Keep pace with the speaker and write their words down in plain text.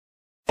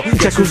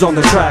Check who's on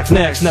the track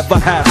next. Never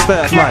half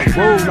fast like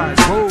whoa, like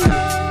whoa.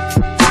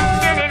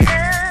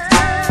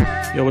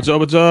 Yo, what's up?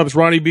 What's up? It's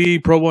Ronnie B,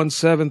 Pro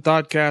 17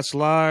 Thoughtcast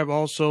Live,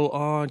 also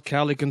on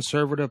Cali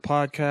Conservative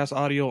Podcast,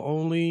 audio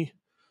only,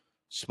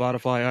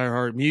 Spotify,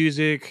 iHeart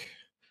Music,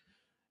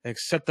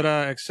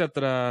 etc.,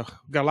 etc.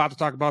 Got a lot to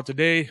talk about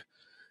today.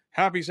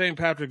 Happy St.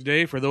 Patrick's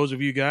Day for those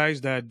of you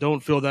guys that don't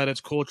feel that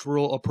it's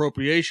cultural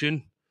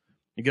appropriation.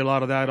 You get a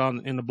lot of that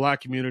in the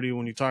black community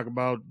when you talk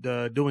about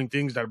doing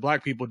things that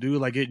black people do,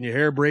 like getting your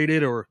hair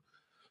braided or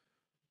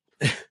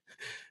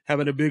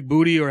having a big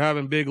booty or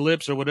having big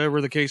lips or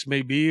whatever the case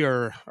may be,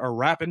 or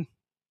rapping.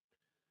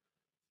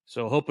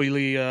 So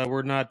hopefully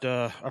we're not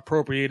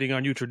appropriating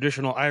on you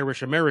traditional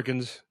Irish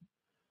Americans.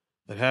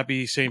 But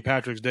happy St.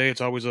 Patrick's Day.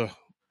 It's always a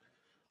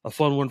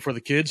fun one for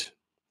the kids.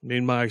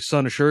 Made my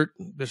son a shirt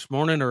this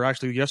morning, or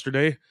actually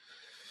yesterday.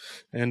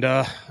 And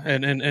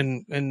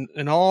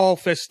all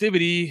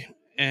festivity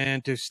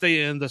and to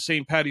stay in the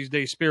St. Patty's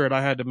Day spirit,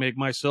 I had to make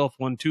myself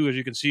one too, as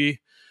you can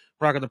see.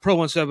 Rocking the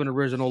Pro 17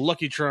 original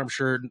Lucky Charm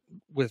shirt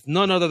with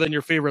none other than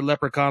your favorite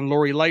leprechaun,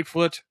 Lori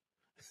Lightfoot.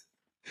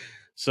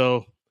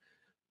 So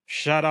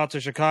shout out to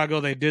Chicago.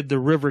 They did the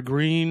River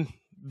Green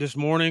this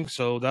morning,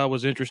 so that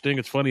was interesting.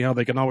 It's funny how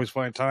they can always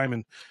find time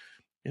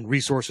and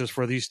resources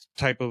for these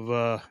type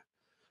of,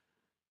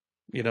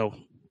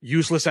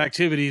 useless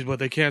activities, but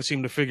they can't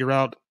seem to figure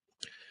out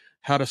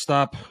how to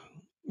stop,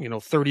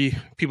 30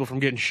 people from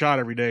getting shot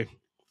every day.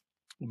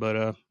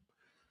 But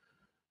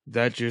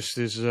that just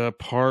is a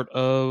part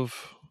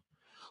of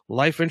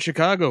life in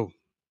Chicago.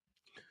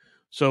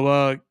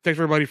 So thanks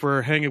everybody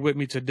for hanging with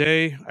me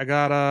today. I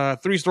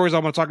got 3 stories I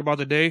want to talk about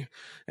today.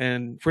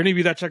 And for any of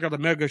you that checked out the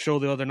mega show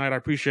the other night, I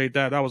appreciate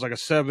that. That was like a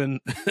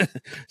 7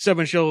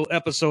 show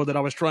episode that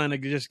I was trying to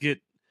just get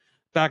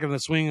back in the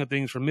swing of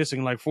things from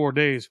missing like 4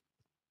 days.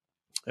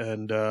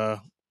 And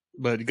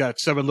but you got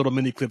 7 little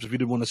mini clips if you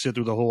didn't want to sit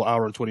through the whole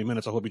hour and 20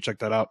 minutes. I hope you checked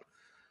that out.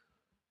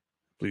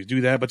 Please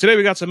do that. But today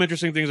we got some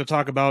interesting things to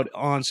talk about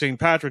on St.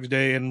 Patrick's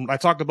Day, and I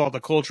talked about the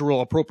cultural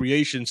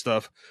appropriation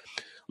stuff.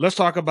 Let's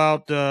talk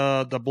about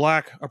the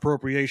black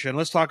appropriation.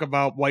 Let's talk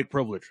about white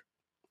privilege.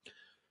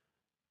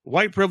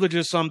 White privilege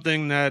is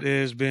something that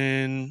has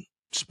been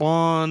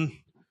spawned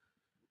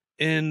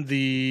in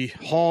the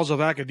halls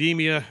of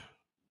academia,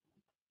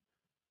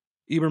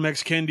 Ibram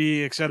X.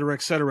 Kendi, et cetera,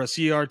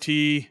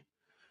 CRT.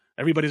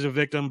 Everybody's a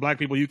victim. Black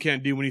people, you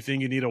can't do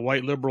anything. You need a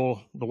white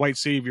liberal, the white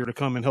savior, to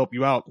come and help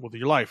you out with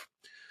your life.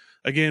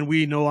 Again,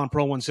 we know on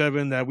Pro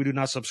 17 that we do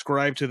not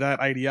subscribe to that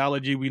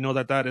ideology. We know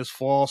that that is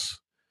false.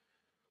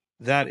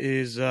 That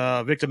is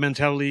victim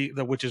mentality,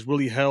 which has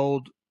really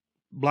held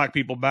black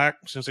people back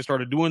since they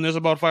started doing this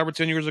about 5 or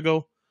 10 years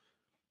ago.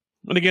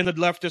 And again, the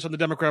leftists and the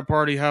Democrat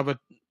Party have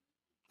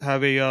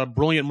a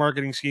brilliant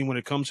marketing scheme when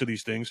it comes to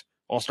these things.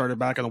 All started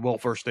back in the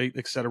welfare state,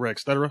 et cetera,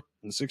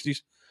 in the 60s.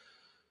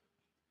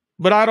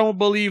 But I don't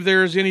believe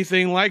there's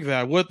anything like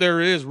that. What there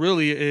is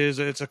really is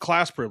it's a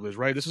class privilege,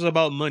 right? This is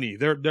about money.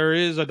 There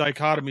is a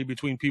dichotomy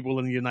between people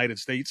in the United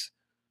States,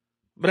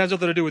 but it has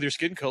nothing to do with your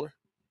skin color.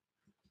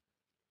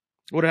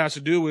 What it has to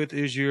do with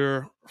is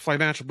your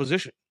financial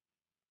position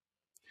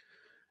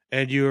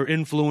and your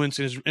influence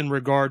is in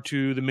regard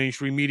to the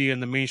mainstream media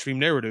and the mainstream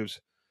narratives.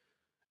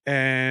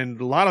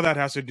 And a lot of that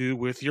has to do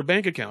with your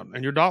bank account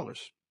and your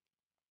dollars.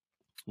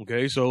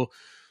 Okay, so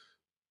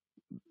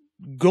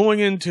going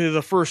into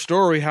the first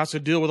story has to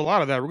deal with a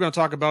lot of that. We're going to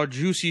talk about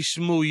Jussie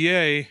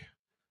Smollett,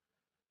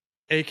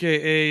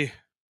 a.k.a.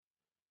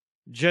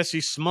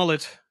 Jussie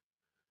Smollett,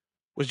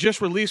 was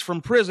just released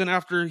from prison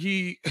after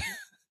he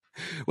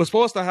was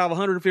supposed to have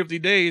 150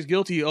 days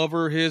guilty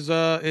over his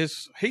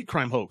hate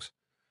crime hoax.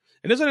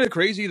 And isn't it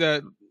crazy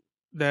that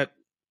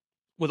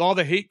with all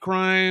the hate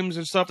crimes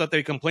and stuff that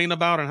they complain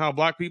about and how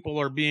black people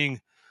are being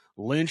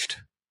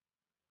lynched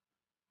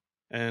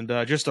and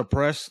just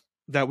oppressed,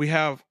 that we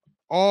have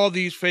all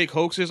these fake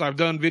hoaxes. I've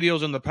done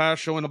videos in the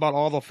past showing about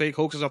all the fake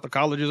hoaxes at the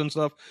colleges and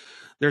stuff.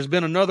 There's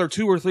been another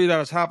 2 or 3 that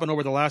has happened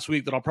over the last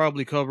week that I'll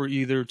probably cover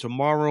either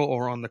tomorrow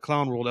or on the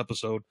Clown World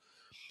episode.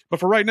 But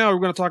for right now,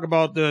 we're going to talk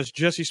about this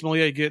Jussie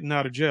Smollett getting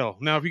out of jail.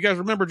 Now, if you guys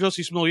remember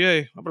Jussie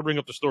Smollett, I'm going to bring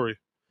up the story.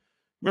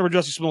 Remember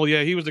Jussie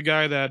Smollett? He was the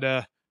guy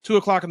that 2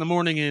 o'clock in the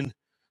morning in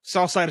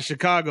south side of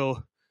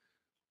Chicago,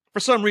 for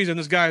some reason,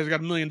 this guy has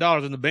got $1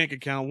 million in the bank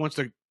account, wants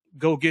to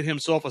go get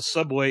himself a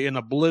Subway in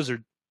a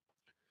blizzard.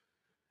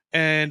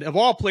 And of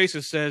all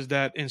places says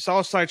that in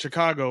Southside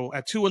Chicago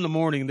at 2 in the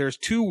morning, there's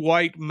 2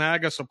 white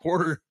MAGA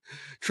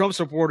Trump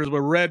supporters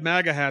with red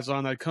MAGA hats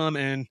on that come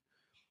and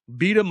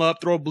beat him up,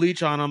 throw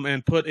bleach on him,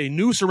 and put a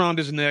noose around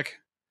his neck.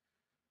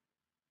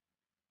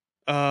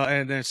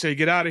 And then say,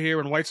 get out of here,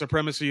 and white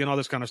supremacy and all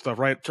this kind of stuff,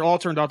 right? It all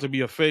turned out to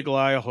be a fake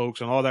lie, a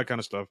hoax, and all that kind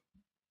of stuff.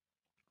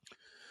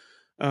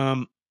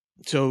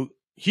 So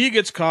he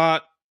gets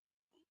caught,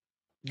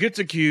 gets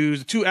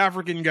accused. 2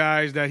 African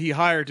guys that he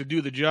hired to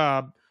do the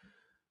job,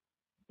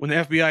 when the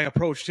FBI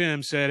approached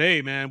him, said,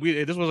 hey, man,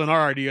 this wasn't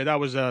our idea. That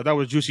was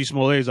Jussie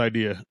Smollett's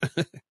idea.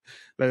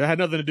 That had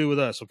nothing to do with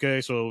us,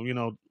 okay? So,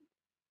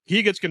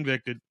 he gets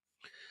convicted.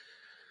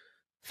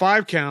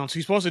 5 counts.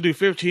 He's supposed to do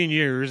 15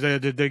 years.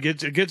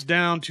 It gets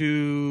down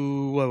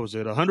to,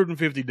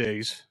 150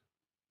 days.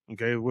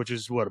 Okay, which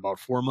is about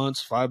 4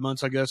 months, 5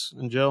 months, I guess,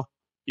 in jail.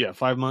 Yeah,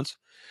 5 months.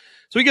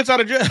 So he gets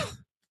out of jail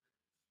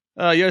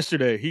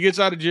yesterday. He gets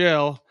out of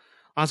jail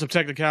on some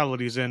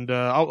technicalities, and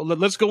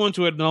let's go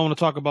into it. And I want to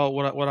talk about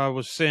what I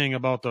was saying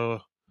about the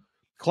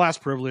class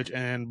privilege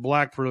and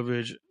black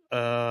privilege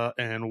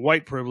and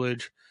white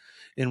privilege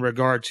in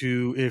regard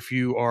to if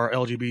you are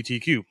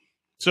LGBTQ.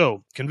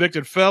 So,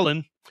 convicted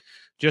felon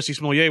Jussie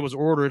Smollett was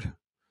ordered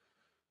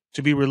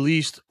to be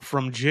released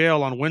from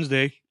jail on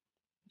Wednesday,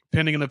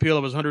 pending an appeal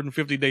of his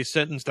 150-day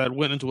sentence that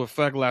went into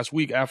effect last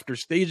week after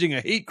staging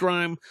a hate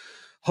crime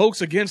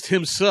hoax against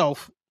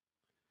himself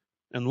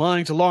and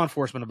lying to law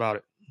enforcement about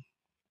it.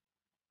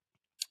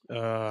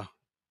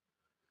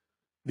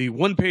 The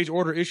one-page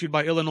order issued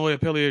by Illinois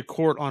Appellate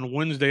Court on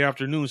Wednesday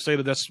afternoon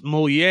stated that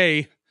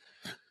Smollett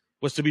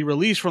was to be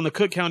released from the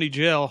Cook County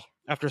Jail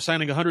after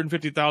signing a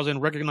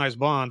 $150,000 recognized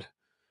bond,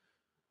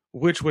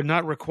 which would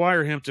not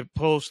require him to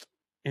post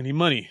any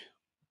money,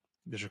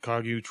 the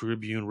Chicago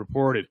Tribune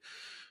reported.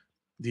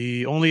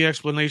 The only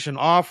explanation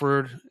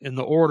offered in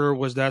the order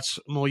was that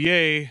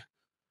Smollett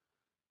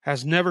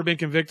has never been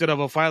convicted of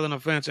a violent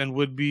offense and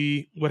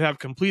would have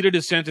completed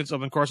his sentence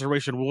of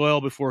incarceration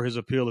well before his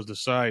appeal is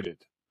decided.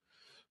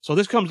 So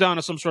this comes down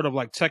to some sort of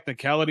like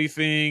technicality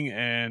thing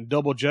and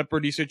double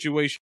jeopardy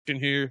situation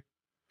here.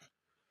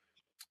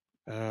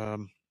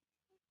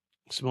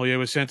 Smollett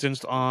was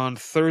sentenced on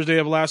Thursday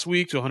of last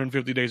week to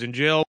 150 days in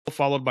jail,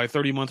 followed by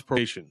 30-month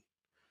probation,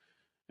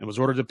 and was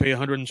ordered to pay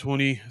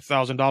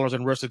 $120,000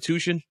 in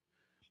restitution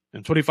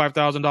and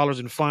 $25,000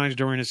 in fines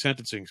during his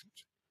sentencing.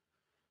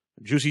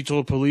 Jussie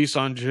told police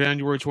on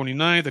January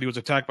 29th that he was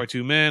attacked by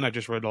 2 men. I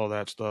just read all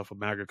that stuff of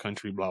MAGA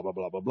country, blah, blah,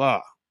 blah, blah,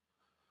 blah.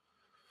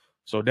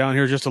 So down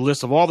here, just a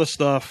list of all the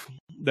stuff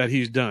that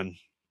he's done.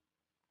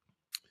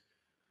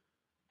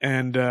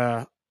 And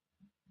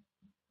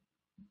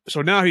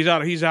so now he's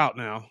out. He's out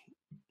now.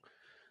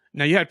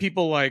 Now you had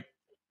people like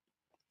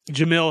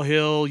Jamel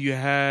Hill. You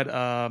had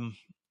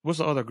what's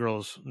the other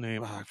girl's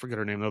name? I forget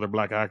her name. Another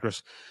black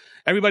actress.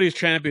 Everybody's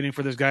championing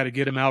for this guy to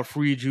get him out.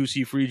 Free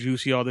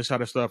Jussie, all this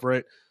kind of stuff,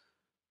 right?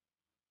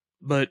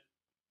 But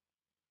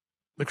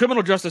the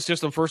criminal justice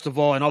system, first of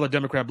all, and all the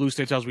Democrat blue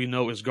states, as we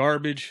know, is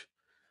garbage.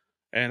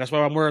 And that's why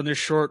I'm wearing this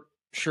short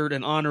shirt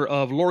in honor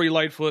of Lori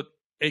Lightfoot,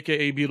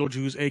 a.k.a.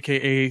 Beetlejuice,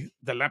 a.k.a.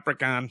 the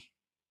Leprechaun.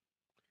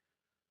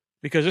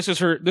 Because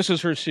this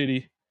is her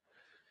city.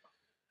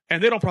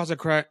 And they don't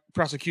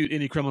prosecute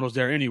any criminals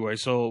there anyway.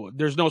 So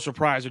there's no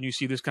surprise when you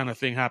see this kind of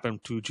thing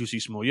happen to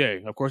Jussie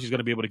Smollett. Of course, he's going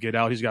to be able to get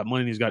out. He's got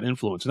money. He's got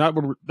influence.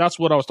 And that's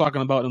what I was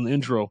talking about in the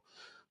intro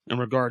in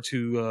regard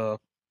to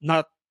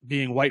not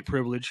being white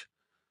privilege,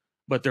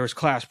 but there's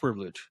class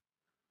privilege.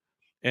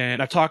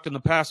 And I talked in the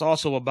past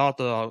also about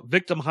the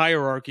victim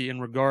hierarchy in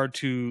regard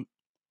to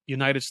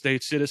United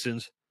States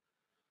citizens.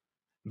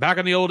 Back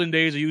in the olden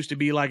days, it used to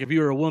be like if you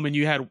were a woman,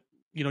 you had,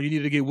 you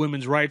needed to get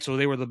women's rights. So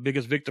they were the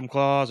biggest victim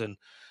clause and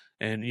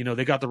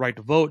they got the right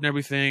to vote and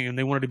everything. And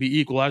they wanted to be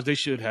equal as they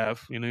should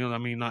have.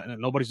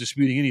 Nobody's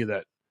disputing any of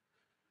that.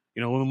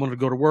 Women wanted to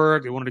go to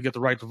work. They wanted to get the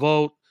right to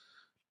vote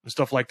and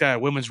stuff like that.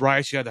 Women's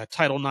rights. You had that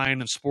Title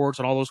IX in sports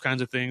and all those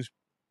kinds of things.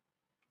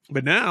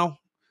 But now,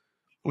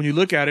 when you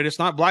look at it, it's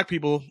not black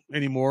people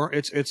anymore.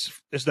 It's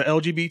the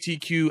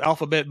LGBTQ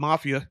alphabet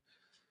mafia.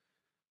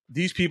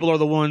 These people are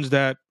the ones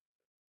that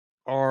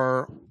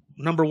are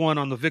number one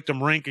on the victim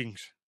rankings.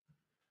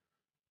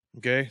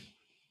 Okay,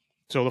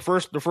 so the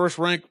first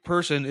ranked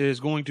person is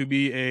going to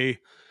be a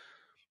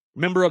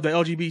member of the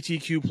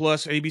LGBTQ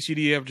plus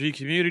ABCDFG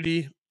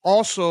community,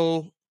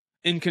 also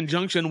in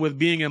conjunction with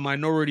being a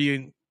minority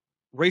in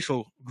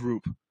racial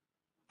group,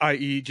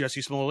 i.e.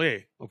 Jussie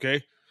Smollett.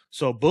 Okay.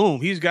 So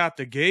boom, he's got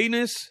the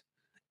gayness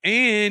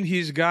and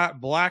he's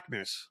got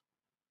blackness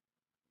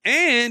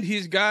and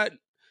he's got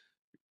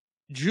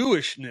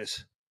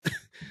Jewishness.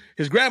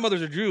 His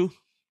grandmother's a Jew.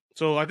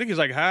 So I think he's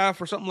like half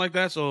or something like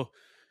that. So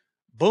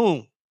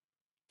boom,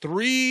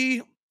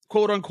 3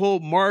 quote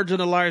unquote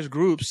marginalized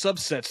groups,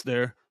 subsets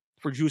there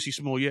for Jussie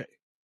Smollett.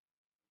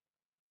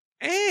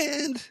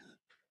 And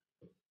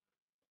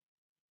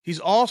he's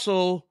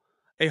also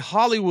a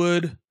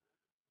Hollywood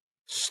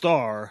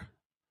star.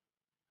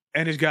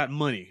 And he's got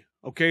money.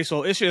 Okay,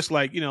 so it's just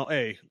like,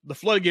 hey, the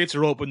floodgates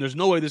are open. There's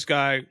no way this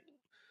guy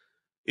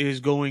is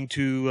going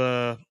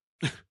to,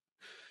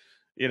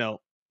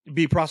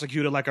 be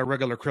prosecuted like a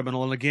regular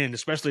criminal. And again,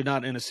 especially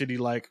not in a city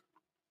like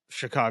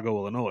Chicago,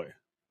 Illinois.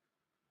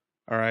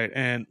 All right.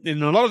 And a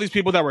lot of these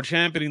people that were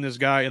championing this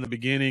guy in the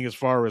beginning, as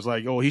far as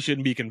like, oh, he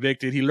shouldn't be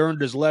convicted. He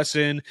learned his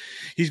lesson.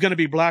 He's going to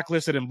be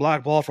blacklisted and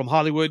blackballed from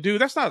Hollywood. Dude,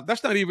 that's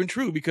not even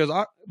true because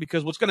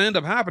what's going to end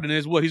up happening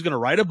is he's going to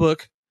write a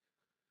book.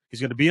 He's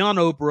going to be on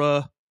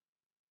Oprah,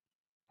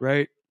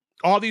 right?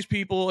 All these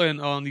people and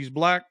on these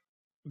black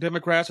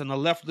Democrats and the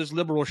leftist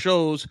liberal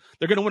shows,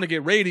 they're going to want to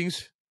get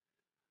ratings.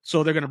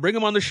 So they're going to bring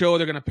him on the show.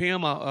 They're going to pay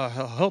him a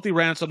healthy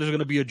ransom. There's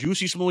going to be a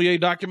Jussie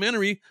Smollett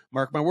documentary.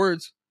 Mark my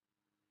words,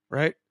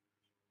 right?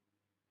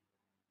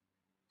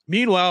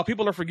 Meanwhile,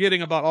 people are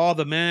forgetting about all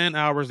the man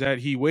hours that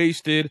he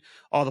wasted,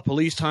 all the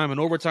police time and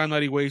overtime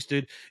that he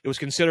wasted. It was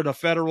considered a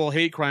federal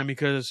hate crime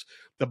because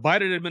the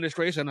Biden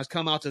administration has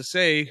come out to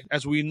say,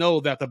 as we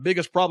know, that the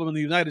biggest problem in the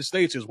United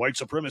States is white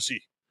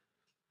supremacy.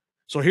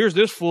 So here's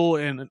this fool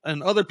and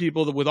other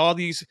people that with all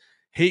these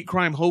hate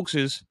crime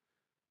hoaxes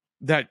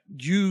that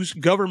use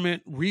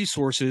government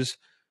resources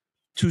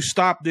to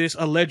stop this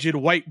alleged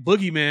white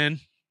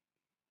boogeyman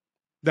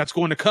that's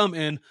going to come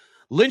and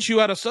lynch you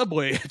at a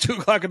subway at 2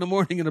 o'clock in the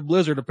morning in a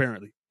blizzard.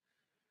 Apparently,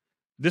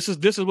 this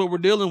is what we're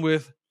dealing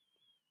with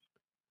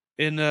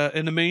in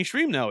the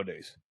mainstream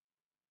nowadays.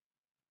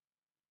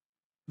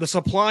 The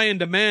supply and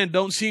demand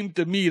don't seem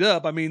to meet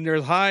up. I mean,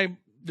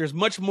 there's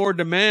much more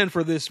demand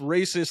for this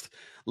racist,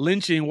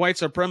 lynching, white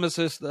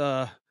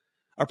supremacist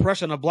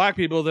oppression of black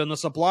people than the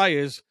supply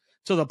is,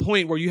 to the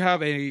point where you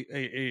have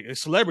a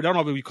celebrity. I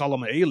don't know if we call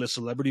him an A-list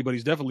celebrity, but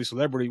he's definitely a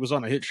celebrity. He was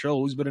on a hit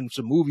show. He's been in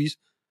some movies.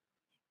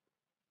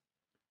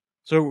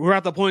 So we're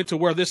at the point to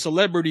where this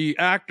celebrity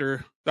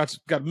actor that's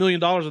got $1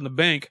 million in the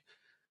bank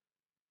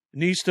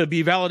needs to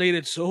be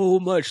validated so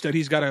much that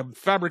he's got to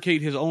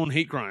fabricate his own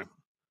hate crime.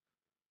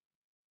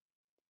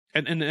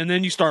 And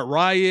then you start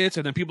riots,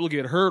 and then people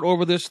get hurt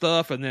over this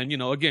stuff. And then,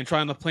 again,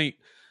 trying to paint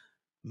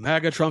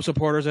MAGA Trump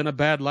supporters in a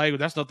bad light.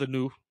 That's nothing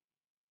new.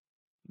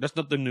 That's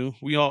nothing new.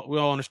 We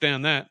all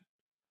understand that.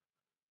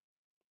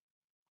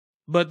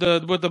 But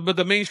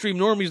the mainstream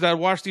normies that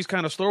watch these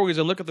kind of stories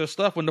and look at this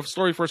stuff when the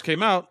story first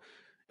came out,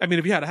 I mean,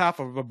 if you had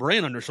half of a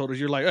brain on your shoulders,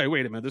 you're like, hey,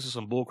 wait a minute, this is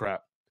some bullcrap.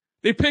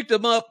 They picked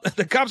him up.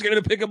 The cops came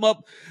to pick him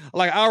up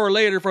like an hour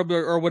later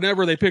or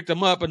whenever they picked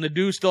him up, and the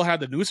dude still had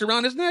the noose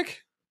around his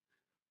neck.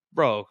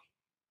 Bro,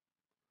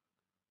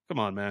 come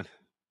on, man.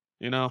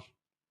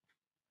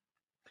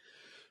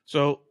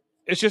 So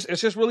it's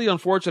just really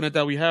unfortunate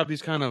that we have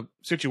these kind of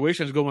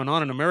situations going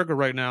on in America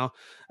right now.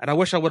 And I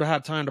wish I would have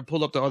had time to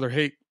pull up the other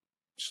hate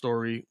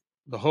story,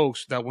 the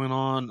hoax that went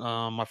on.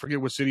 I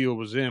forget what city it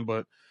was in,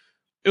 but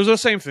it was the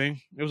same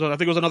thing. I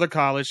think it was another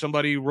college.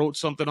 Somebody wrote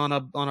something on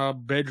a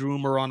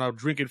bedroom or on a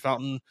drinking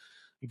fountain,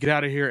 "Get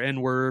out of here,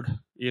 N-word,"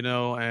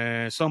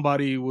 and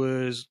somebody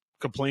was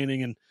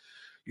complaining, and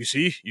you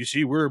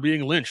see, we're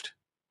being lynched.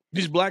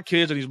 These black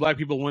kids and these black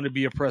people want to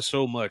be oppressed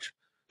so much.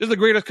 This is the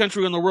greatest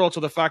country in the world, so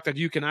the fact that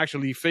you can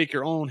actually fake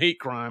your own hate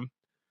crime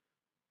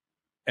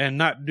and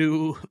not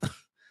do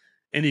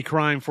any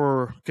crime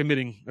for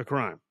committing a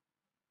crime.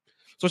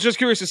 So it's just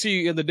curious to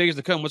see in the days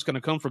to come what's going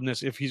to come from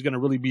this, if he's going to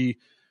really be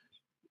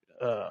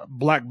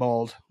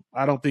blackballed.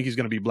 I don't think he's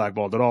going to be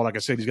blackballed at all. Like I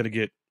said, he's going to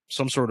get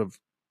some sort of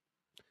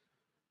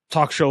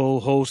talk show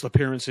host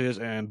appearances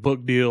and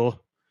book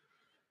deal,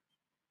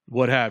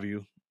 what have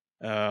you.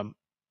 And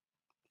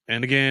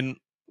again,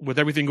 with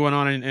everything going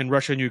on in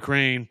Russia and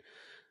Ukraine,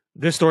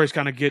 this story is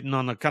kind of getting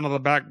on the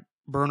back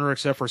burner,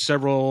 except for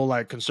several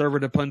like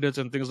conservative pundits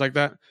and things like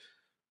that.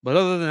 But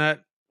other than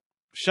that,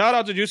 shout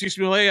out to Jussie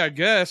Smollett, I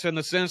guess, in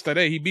the sense that,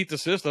 hey, he beat the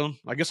system.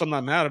 I guess I'm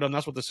not mad at him.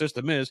 That's what the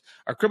system is.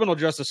 Our criminal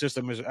justice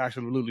system is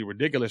absolutely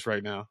ridiculous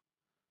right now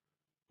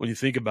when you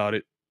think about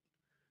it.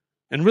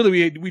 And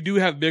really, we do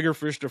have bigger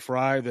fish to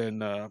fry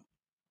than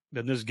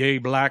this gay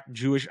black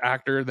Jewish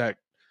actor that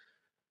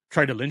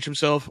tried to lynch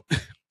himself.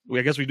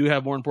 I guess we do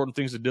have more important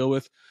things to deal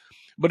with.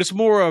 But it's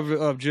more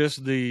of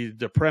just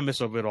the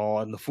premise of it all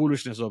and the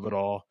foolishness of it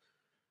all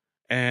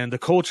and the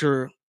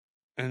culture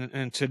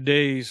and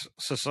today's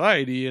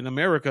society in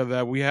America,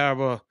 that we have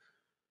a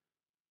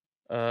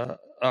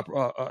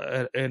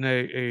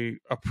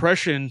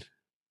oppression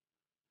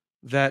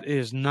that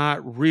is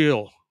not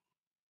real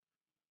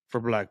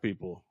for black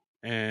people.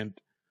 And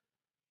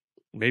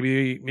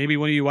maybe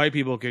one of you white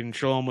people can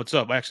show them what's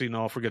up. Actually,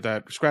 no, forget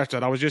that. Scratch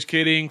that. I was just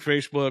kidding.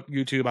 Facebook,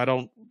 YouTube, I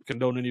don't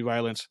condone any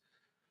violence.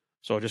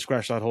 So just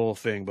scratch that whole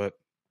thing. But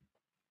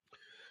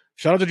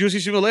shout out to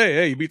Jussie Smollett.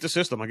 Hey, you beat the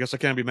system. I guess I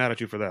can't be mad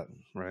at you for that,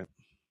 right?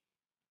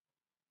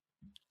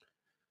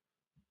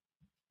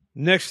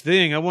 Next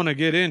thing I want to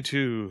get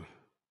into,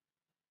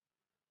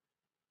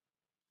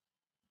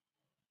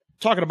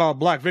 talking about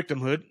black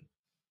victimhood.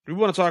 We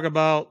want to talk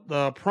about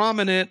the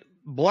prominent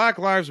Black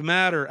Lives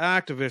Matter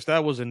activist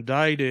that was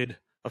indicted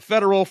of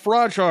federal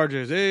fraud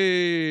charges.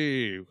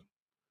 Hey,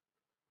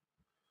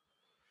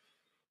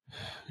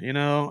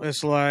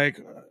 it's like,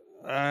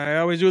 I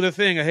always do the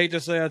thing. I hate to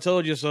say I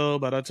told you so,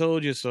 but I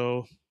told you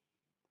so.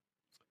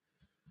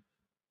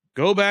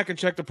 Go back and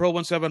check the Pro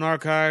 17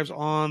 archives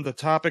on the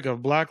topic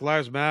of Black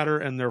Lives Matter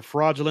and their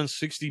fraudulent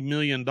 $60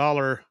 million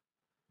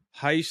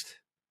heist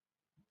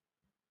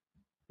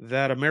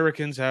that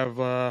Americans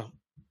have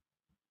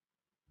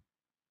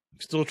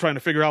still trying to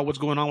figure out what's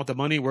going on with the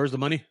money. Where's the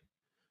money?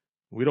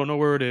 We don't know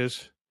where it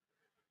is.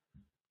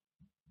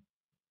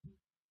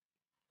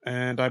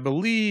 And I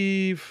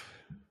believe,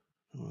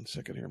 one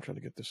second here, I'm trying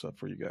to get this up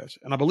for you guys.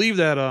 And I believe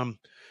that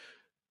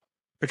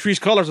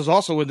Patrisse Cullors is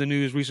also in the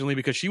news recently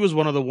because she was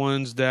one of the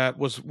ones that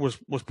was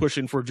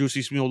pushing for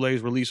Jussie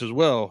Smollett's release as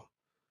well.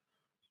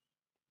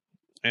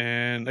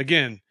 And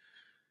again,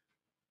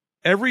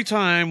 every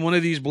time one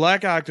of these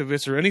black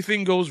activists or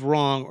anything goes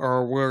wrong,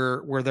 or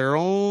where their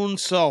own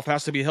self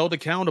has to be held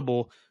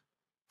accountable,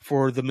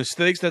 for the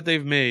mistakes that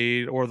they've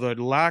made or the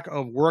lack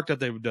of work that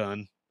they've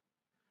done,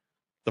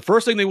 the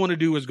first thing they want to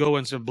do is go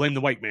and blame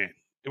the white man.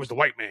 It was the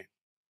white man.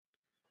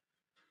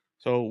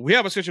 So we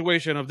have a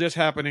situation of this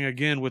happening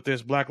again with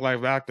this Black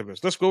Lives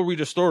activist. Let's go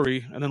read a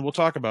story, and then we'll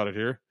talk about it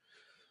here.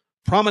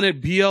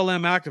 Prominent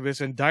BLM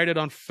activist indicted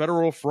on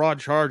federal fraud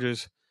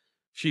charges.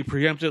 She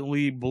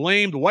preemptively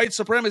blamed white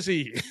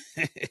supremacy.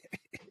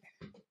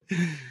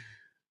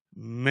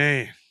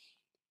 Man.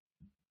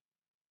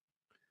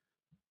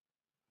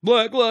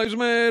 Black Lives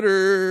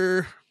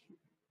Matter.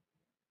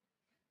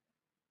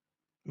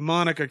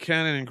 Monica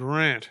Cannon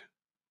Grant,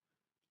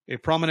 a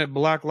prominent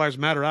Black Lives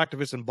Matter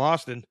activist in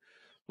Boston,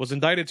 was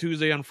indicted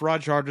Tuesday on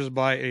fraud charges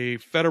by a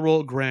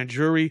federal grand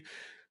jury.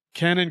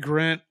 Cannon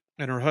Grant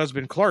and her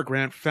husband, Clark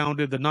Grant,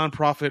 founded the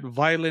nonprofit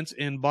Violence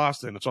in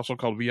Boston. It's also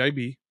called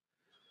VIB.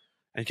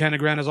 And Cannon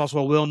Grant is also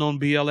a well-known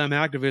BLM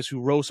activist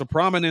who rose to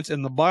prominence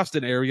in the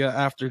Boston area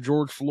after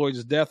George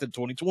Floyd's death in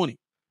 2020.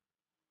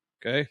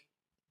 Okay.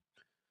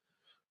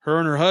 Her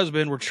and her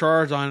husband were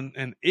charged on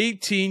an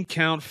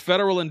 18-count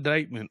federal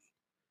indictment.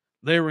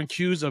 They were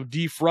accused of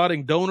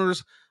defrauding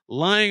donors,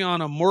 lying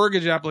on a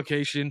mortgage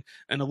application,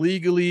 and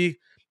illegally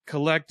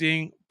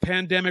collecting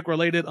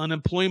pandemic-related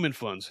unemployment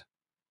funds.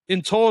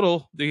 In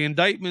total, the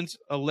indictment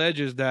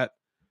alleges that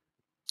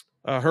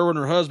her and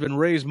her husband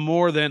raised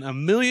more than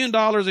 $1 million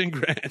in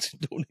grants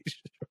and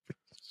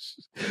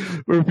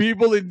donations for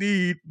people in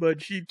need,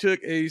 but she took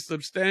a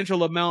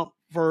substantial amount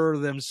for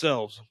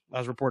themselves,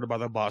 as reported by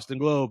the Boston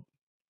Globe.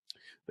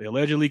 They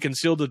allegedly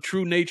concealed the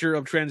true nature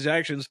of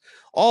transactions,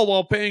 all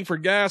while paying for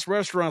gas,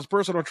 restaurants,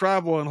 personal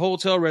travel, and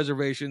hotel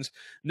reservations,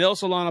 nail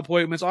salon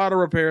appointments, auto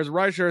repairs,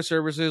 rideshare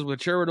services with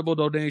charitable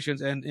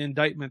donations, and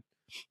the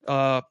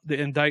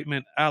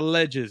indictment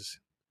alleges.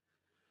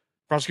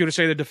 Prosecutors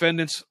say the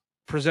defendants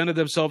presented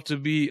themselves to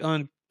be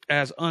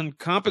as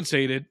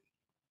uncompensated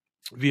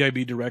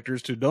VIB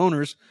directors to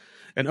donors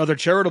and other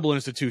charitable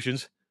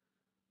institutions,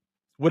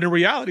 when in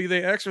reality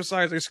they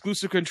exercise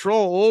exclusive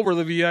control over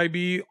the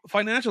VIB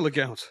financial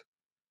accounts.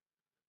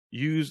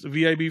 Used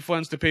VIB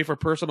funds to pay for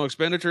personal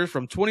expenditures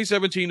from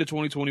 2017 to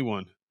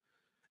 2021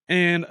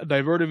 and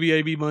diverted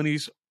VIB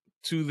monies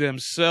to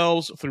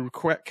themselves through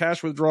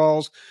cash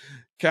withdrawals,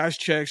 cash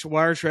checks,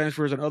 wire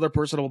transfers, and other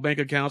personal bank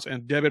accounts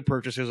and debit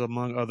purchases,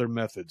 among other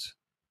methods.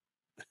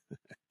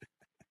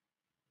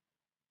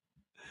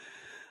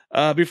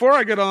 Before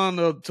I get on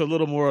to a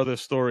little more of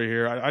this story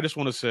here, I just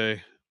want to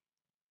say,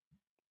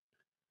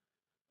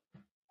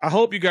 I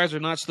hope you guys are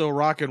not still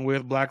rocking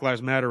with Black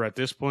Lives Matter at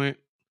this point.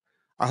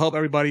 I hope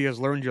everybody has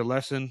learned your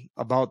lesson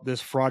about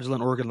this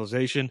fraudulent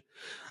organization.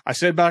 I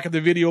said back in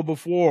the video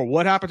before,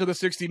 what happened to the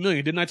 60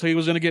 million? Didn't I tell you it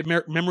was going to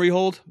get memory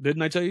hold?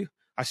 Didn't I tell you?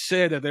 I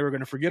said that they were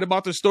going to forget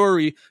about the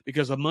story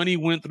because the money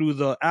went through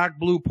the Act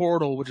Blue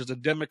portal, which is a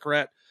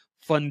Democrat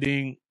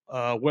funding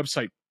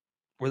website,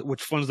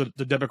 which funds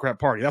the Democrat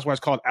Party. That's why it's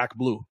called Act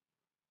Blue.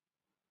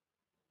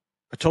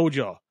 I told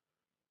y'all.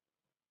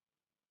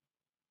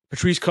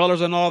 Patrice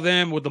Cullors and all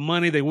them, with the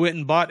money, they went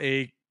and bought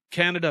a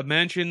Canada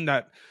mansion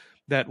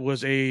that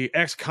was a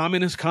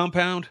ex-communist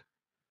compound.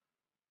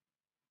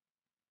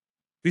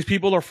 These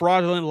people are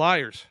fraudulent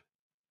liars.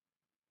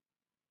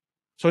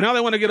 So now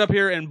they want to get up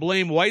here and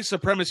blame white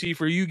supremacy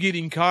for you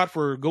getting caught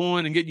for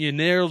going and getting your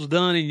nails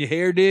done and your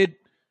hair did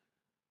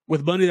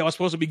with money that was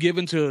supposed to be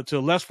given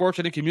to less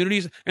fortunate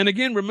communities. And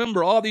again,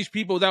 remember, all these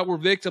people that were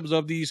victims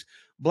of these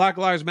Black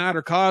Lives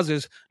Matter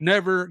causes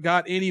never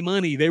got any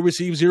money. They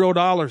received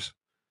 $0.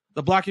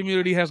 The Black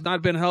community has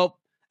not been helped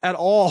at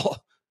all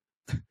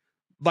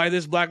by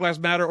this Black Lives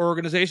Matter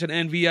organization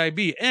and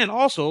VIB. And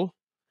also,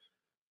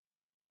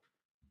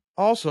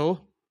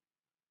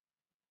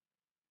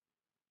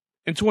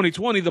 in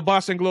 2020, the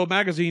Boston Globe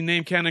magazine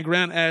named Cannon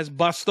Grant as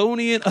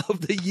Bostonian of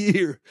the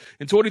Year.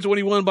 In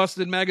 2021,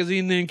 Boston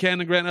magazine named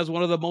Cannon Grant as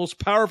one of the most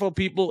powerful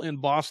people in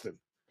Boston.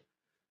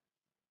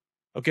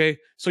 Okay,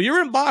 so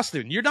you're in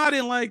Boston. You're not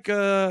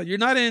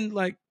in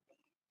like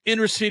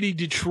inner city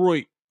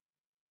Detroit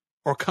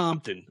or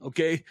Compton.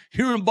 Okay,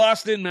 you're in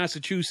Boston,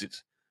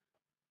 Massachusetts.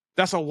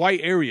 That's a white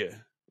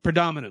area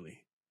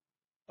predominantly.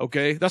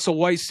 Okay, that's a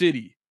white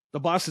city. The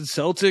Boston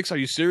Celtics. Are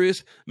you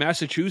serious?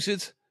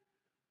 Massachusetts.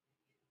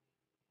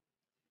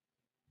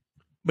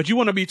 But you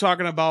want to be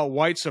talking about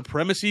white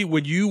supremacy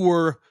when you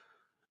were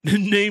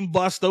named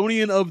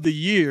Bostonian of the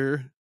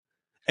Year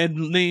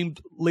and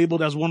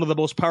labeled as one of the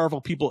most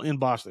powerful people in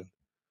Boston.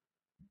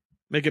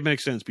 Make it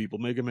make sense, people.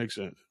 Make it make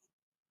sense.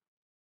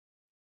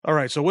 All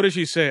right, so what did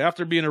she say?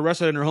 After being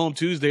arrested in her home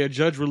Tuesday, a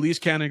judge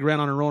released Cannon Grant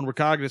on her own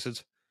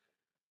recognizance.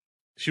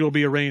 She will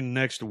be arraigned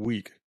next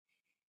week.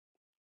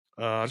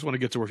 I just want to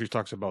get to where she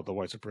talks about the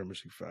white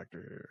supremacy factor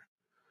here.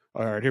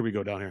 All right, here we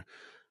go down here.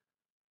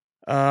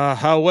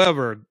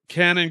 However,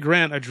 Cannon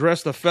Grant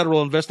addressed the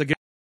federal investigation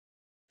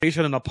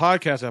in a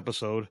podcast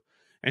episode,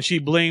 and she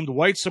blamed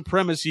white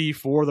supremacy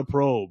for the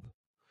probe.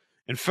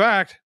 In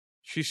fact,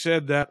 she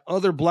said that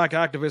other black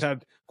activists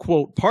had,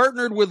 quote,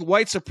 partnered with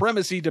white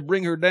supremacy to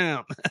bring her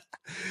down.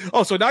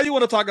 Oh, so now you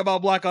want to talk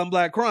about black on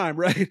black crime,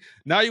 right?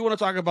 Now you want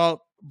to talk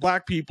about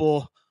black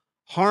people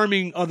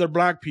harming other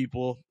black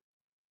people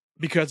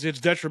because it's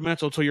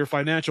detrimental to your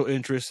financial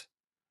interests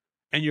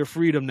and your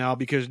freedom now,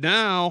 because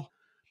now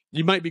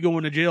you might be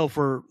going to jail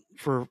for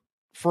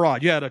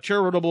fraud. You had a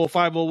charitable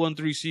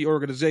 501c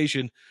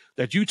organization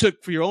that you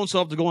took for your own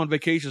self to go on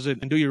vacations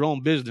and do your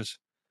own business.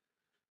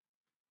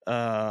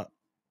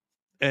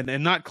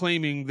 And not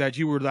claiming that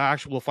you were the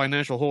actual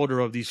financial holder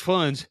of these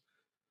funds.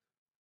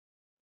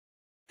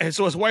 And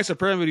so it's white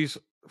supremacy's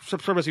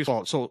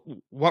fault. So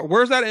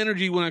where's that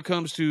energy when it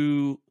comes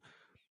to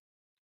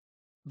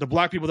the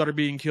black people that are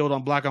being killed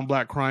on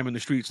black crime in the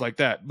streets like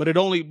that? But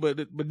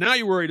now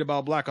you're worried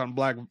about black on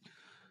black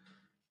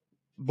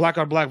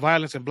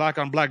violence and black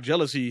on black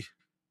jealousy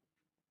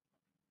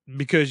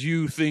because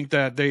you think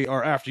that they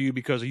are after you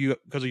because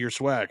of your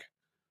swag.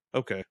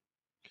 Okay.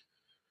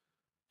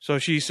 So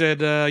she said,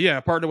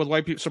 partner with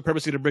white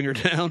supremacy to bring her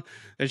down.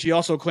 And she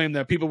also claimed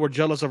that people were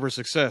jealous of her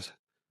success.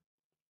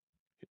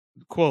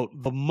 Quote,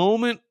 the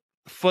moment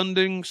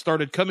funding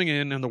started coming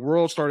in and the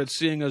world started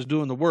seeing us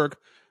doing the work,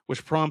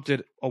 which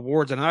prompted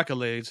awards and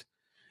accolades,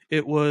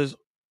 it was,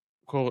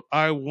 quote,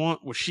 I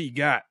want what she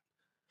got.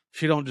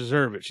 She don't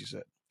deserve it, she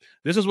said.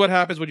 This is what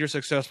happens when you're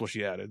successful,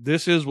 she added.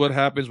 This is what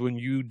happens when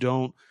you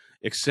don't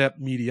accept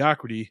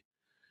mediocrity.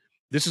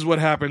 This is what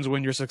happens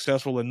when you're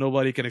successful and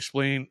nobody can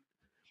explain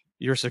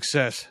your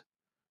success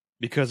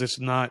because it's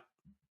not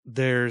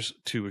theirs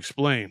to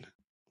explain.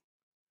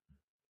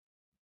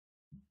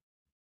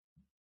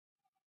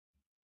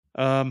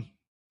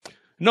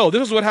 No,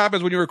 this is what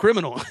happens when you're a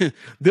criminal.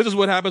 This is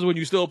what happens when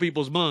you steal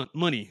people's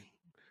money.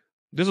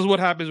 This is what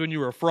happens when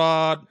you're a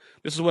fraud.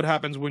 This is what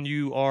happens when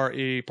you are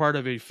a part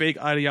of a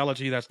fake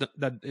ideology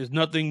that is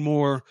nothing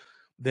more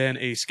than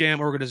a scam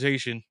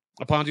organization,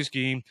 a Ponzi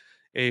scheme,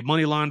 a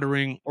money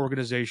laundering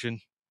organization,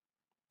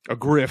 a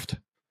grift.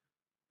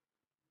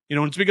 You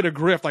know, and speaking of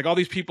grift, like all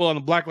these people on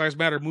the Black Lives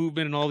Matter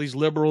movement and all these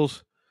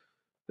liberals,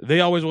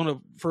 they always want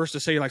to first to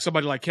say like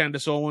somebody like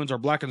Candace Owens or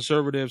black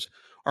conservatives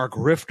are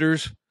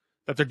grifters,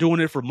 that they're doing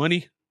it for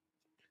money.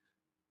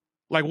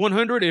 Like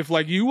 100, if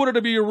like you wanted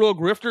to be a real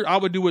grifter, I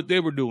would do what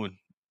they were doing.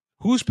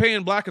 Who's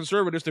paying black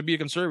conservatives to be a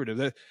conservative?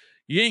 That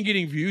you ain't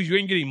getting views, you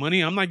ain't getting money.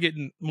 I'm not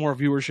getting more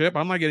viewership.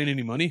 I'm not getting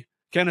any money.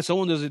 Candace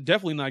Owens is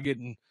definitely not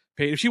getting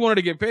paid. If she wanted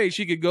to get paid,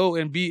 she could go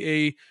and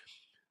be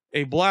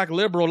a black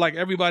liberal like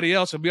everybody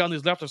else and be on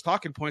these leftist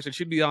talking points, and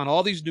she'd be on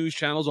all these news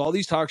channels, all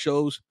these talk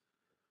shows.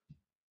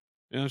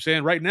 You know what I'm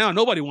saying? Right now,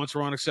 nobody wants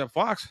her on except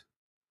Fox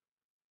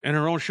and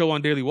her own show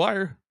on Daily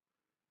Wire.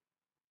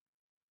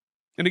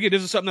 And again,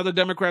 this is something that the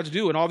Democrats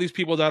do, and all these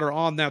people that are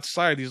on that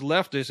side, these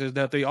leftists, is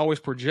that they always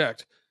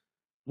project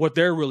what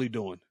they're really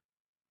doing.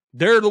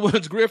 They're the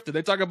ones grifted.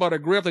 They talk about a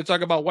grift. They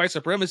talk about white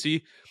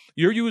supremacy.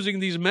 You're using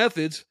these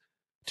methods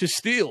to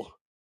steal.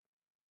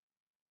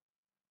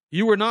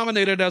 You were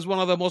nominated as one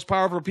of the most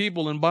powerful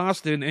people in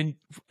Boston,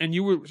 and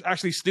you were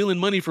actually stealing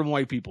money from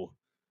white people.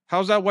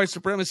 How's that white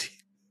supremacy?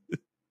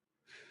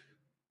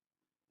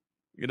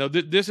 You know,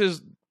 this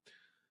is...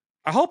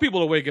 I hope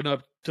people are waking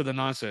up to the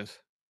nonsense.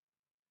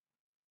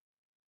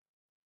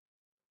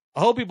 I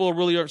hope people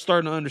really are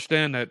starting to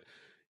understand that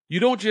you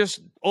don't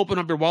just open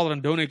up your wallet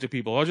and donate to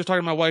people. I was just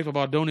talking to my wife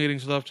about donating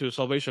stuff to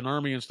Salvation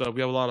Army and stuff.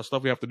 We have a lot of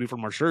stuff we have to do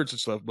from our shirts and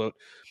stuff, but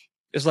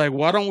it's like,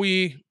 why don't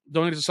we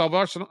donate to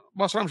Salvation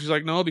Army? She's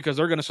like, no, because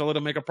they're going to sell it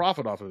and make a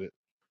profit off of it.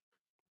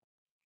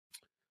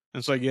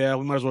 And it's like, yeah,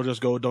 we might as well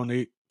just go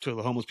donate to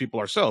the homeless people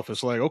ourselves.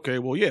 It's like, okay,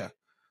 well, yeah.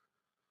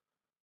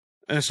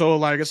 And so,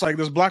 like, it's like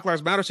this Black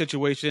Lives Matter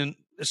situation.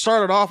 It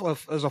started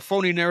off as a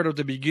phony narrative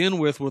to begin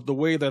with the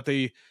way that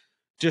they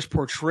just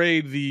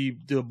portrayed the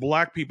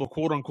black people,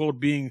 quote unquote,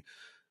 being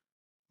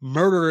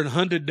murdered and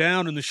hunted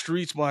down in the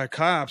streets by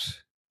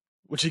cops,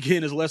 which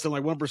again is less than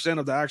like 1%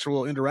 of the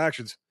actual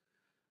interactions.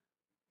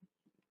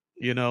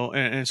 You know,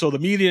 and so the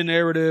media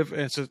narrative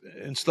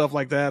and stuff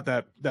like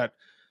that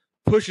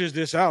pushes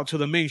this out to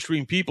the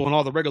mainstream people and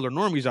all the regular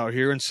normies out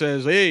here and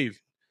says, hey,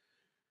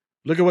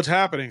 look at what's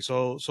happening.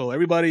 So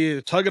everybody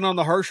is tugging on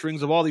the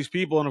heartstrings of all these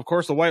people. And of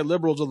course, the white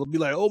liberals will be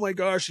like, oh my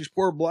gosh, these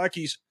poor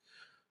blackies.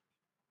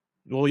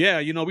 Well, yeah,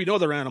 you know, we know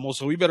they're animals,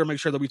 so we better make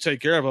sure that we take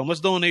care of them.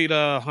 Let's donate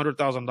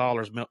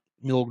 $100,000,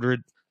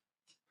 Mildred.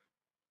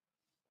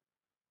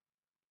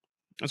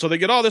 And so they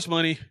get all this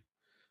money,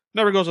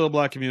 never goes to the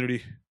black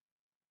community.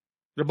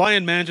 They're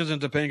buying mansions in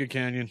Topanga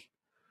Canyon.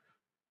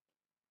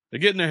 They're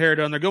getting their hair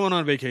done. They're going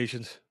on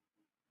vacations.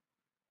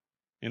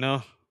 You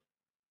know,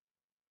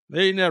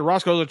 they eating that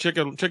Roscoe's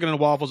chicken and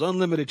waffles,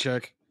 unlimited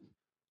check.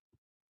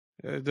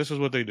 This is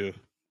what they do.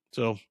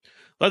 So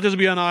let this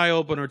be an eye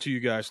opener to you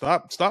guys.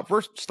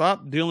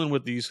 Stop dealing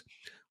with these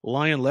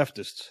lying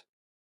leftists.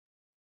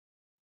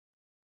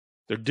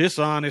 They're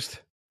dishonest,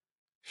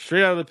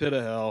 straight out of the pit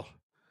of hell.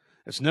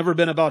 It's never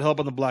been about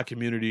helping the black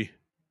community.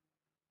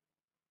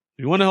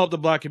 If you want to help the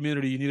black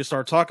community, you need to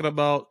start talking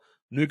about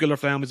nuclear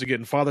families and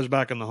getting fathers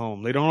back in the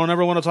home. They don't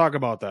ever want to talk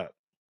about that.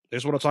 They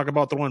just want to talk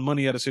about throwing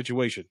money at a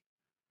situation.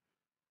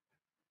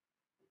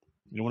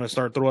 You want to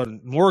start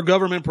throwing more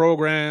government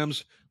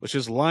programs, which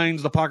just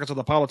lines the pockets of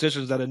the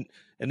politicians that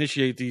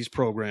initiate these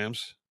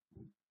programs.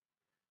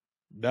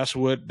 That's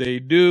what they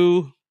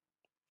do.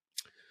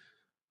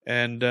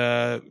 And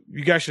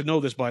you guys should know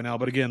this by now.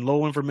 But again,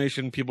 low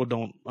information, people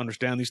don't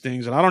understand these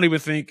things. And I don't even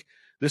think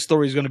this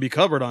story is going to be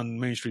covered on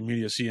mainstream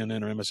media,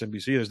 CNN or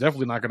MSNBC. It's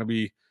definitely not going to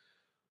be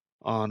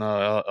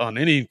on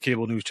any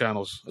cable news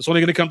channels. It's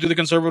only going to come through the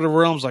conservative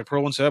realms like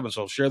Pro and 7.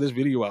 So share this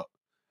video out.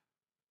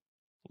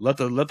 Let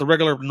the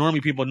regular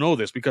normie people know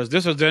this, because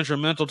this is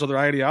detrimental to their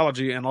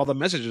ideology and all the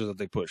messages that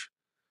they push.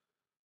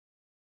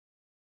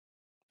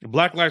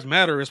 Black Lives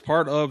Matter is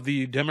part of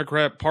the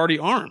Democrat Party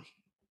arm.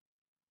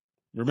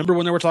 Remember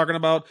when they were talking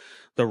about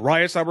the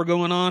riots that were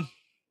going on?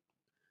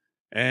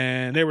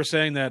 And they were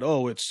saying that,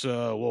 oh, it's,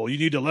 well, you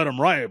need to let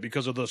them riot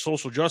because of the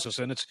social justice.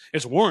 And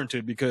it's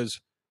warranted because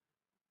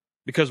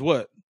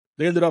what?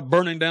 They ended up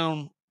burning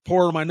down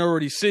poor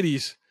minority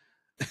cities.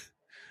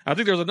 I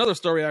think there's another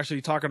story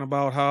actually talking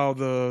about how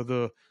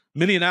the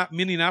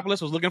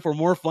Minneapolis was looking for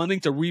more funding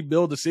to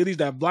rebuild the cities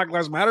that Black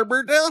Lives Matter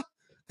burned down.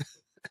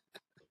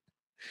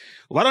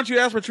 Why don't you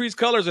ask Patrice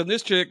Cullors and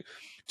this chick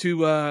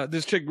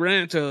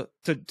Grant to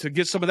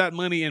get some of that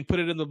money and put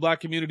it in the black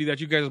community that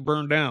you guys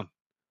burned down,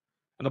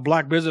 and the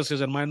black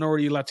businesses and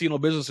minority Latino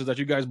businesses that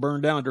you guys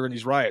burned down during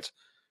these riots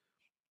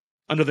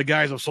under the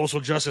guise of social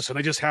justice, and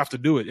they just have to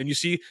do it. And you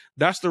see,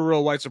 that's the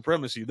real white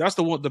supremacy. That's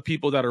the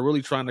people that are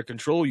really trying to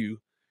control you.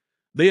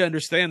 They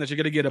understand that you're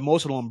going to get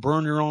emotional and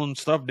burn your own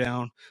stuff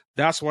down.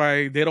 That's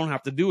why they don't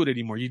have to do it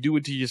anymore. You do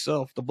it to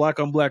yourself. The black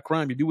on black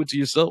crime, you do it to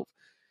yourself.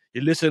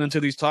 You're listening to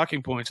these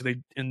talking points,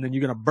 and then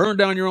you're going to burn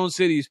down your own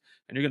cities,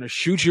 and you're going to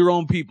shoot your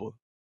own people.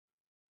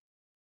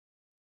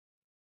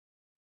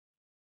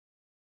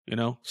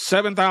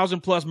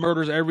 7,000 plus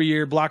murders every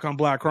year, black on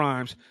black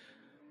crimes.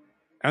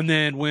 And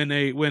then when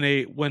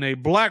a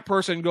black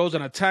person goes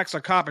and attacks a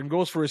cop and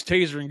goes for his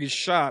taser and gets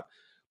shot,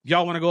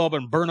 y'all want to go up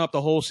and burn up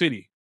the whole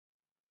city.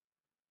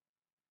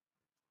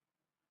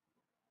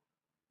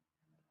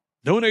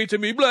 Donate to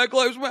me, Black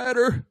Lives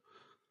Matter.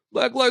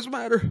 Black Lives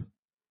Matter.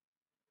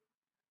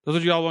 That's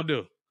what y'all want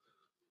to do.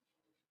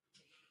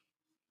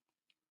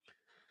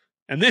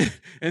 And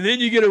then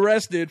you get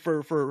arrested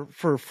for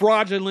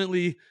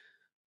fraudulently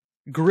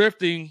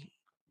grifting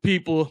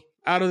people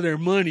out of their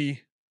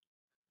money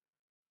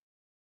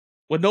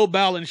with no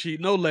balance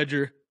sheet, no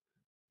ledger.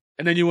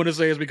 And then you want to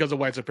say it's because of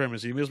white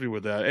supremacy. You miss me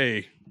with that.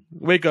 Hey,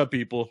 wake up,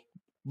 people.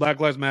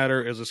 Black Lives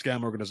Matter is a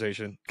scam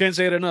organization. Can't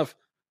say it enough.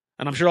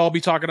 And I'm sure I'll be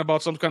talking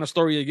about some kind of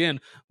story again.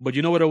 But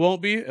you know what it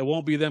won't be? It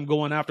won't be them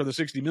going after the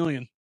 60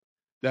 million.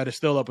 That is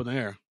still up in the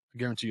air. I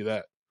guarantee you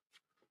that.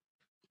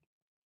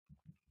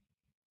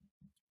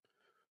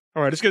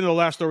 All right, let's get into the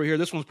last story here.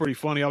 This one's pretty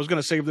funny. I was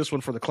going to save this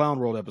one for the Clown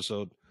World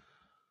episode.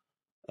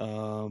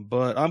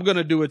 But I'm going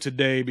to do it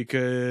today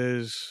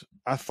because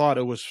I thought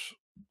it was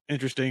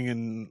interesting.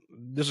 And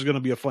this is going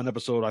to be a fun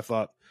episode, I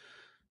thought,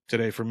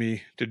 today for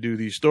me to do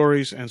these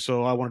stories. And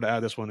so I wanted to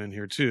add this one in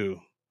here too.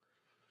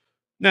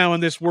 Now,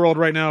 in this world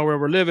right now where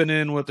we're living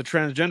in with the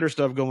transgender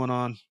stuff going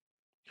on,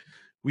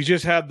 we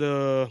just had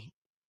the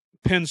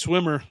Penn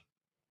swimmer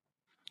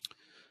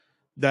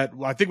that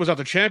I think was at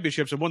the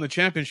championships and won the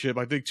championship,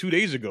 I think 2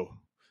 days ago.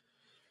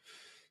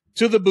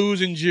 To the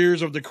boos and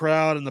jeers of the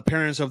crowd and the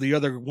parents of the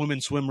other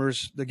women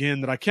swimmers,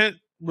 again, that I can't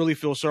really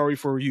feel sorry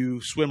for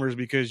you swimmers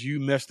because you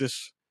messed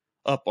this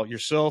up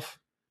yourself.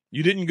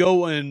 You didn't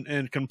go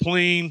and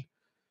complain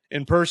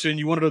in person.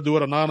 You wanted to do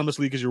it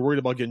anonymously because you're worried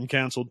about getting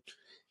canceled.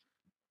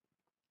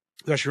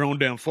 That's your own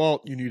damn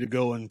fault. You need to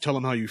go and tell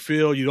them how you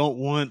feel. You don't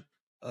want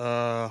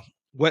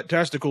wet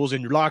testicles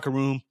in your locker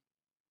room.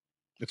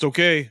 It's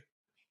okay.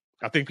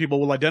 I think people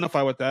will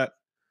identify with that.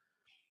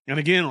 And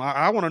again,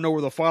 I want to know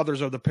where the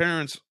fathers of the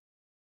parents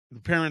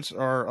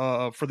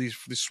are for the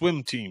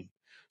swim team.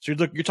 So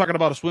you're talking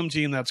about a swim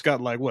team that's got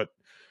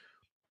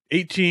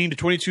 18 to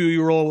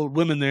 22-year-old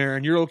women there,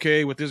 and you're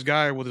okay with this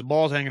guy with his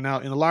balls hanging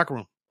out in the locker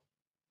room.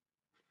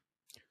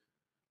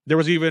 There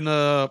was even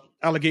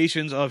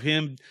allegations of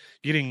him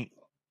getting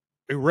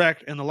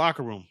erect in the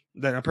locker room,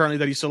 that apparently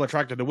that he's still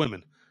attracted to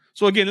women.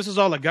 So again, this is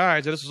all the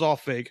guys, and this is all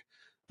fake.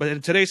 But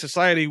in today's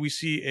society, we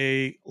see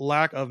a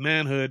lack of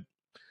manhood,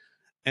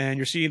 and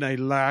you're seeing a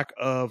lack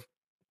of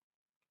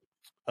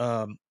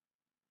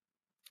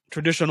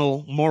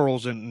traditional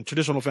morals and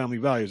traditional family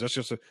values.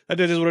 That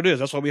is what it is.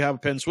 That's why we have a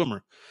Penn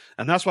swimmer.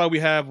 And that's why we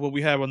have what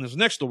we have on this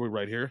next story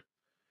right here,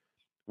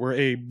 where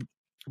a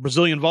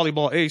Brazilian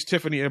volleyball ace,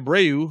 Tiffany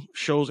Abreu,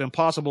 shows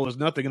impossible is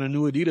nothing in a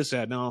new Adidas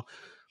ad. Now,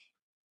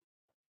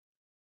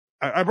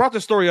 I brought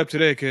this story up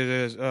today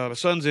because my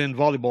son's in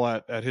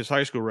volleyball at his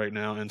high school right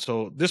now. And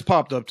so this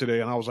popped up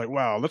today, and I was like,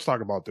 wow, let's talk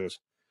about this.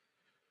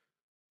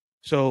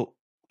 So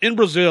in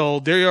Brazil,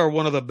 they are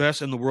one of the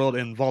best in the world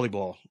in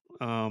volleyball,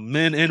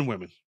 men and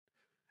women.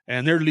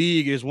 And their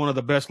league is one of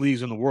the best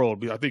leagues in the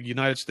world. I think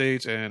United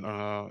States and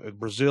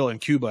Brazil and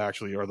Cuba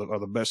actually are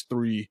the best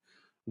three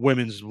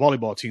women's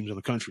volleyball teams in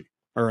the country,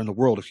 or in the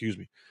world, excuse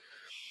me.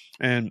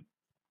 And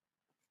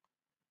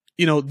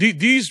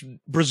these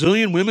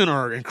Brazilian women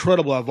are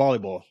incredible at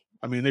volleyball.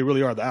 I mean, they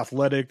really are. They're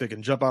athletic. They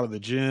can jump out of the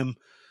gym.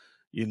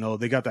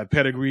 They got that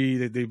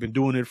pedigree. They've been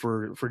doing it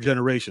for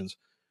generations.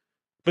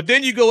 But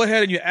then you go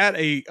ahead and you add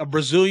a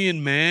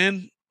Brazilian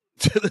man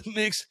to the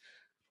mix.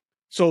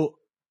 So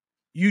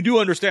you do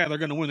understand they're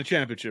going to win the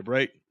championship,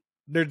 right?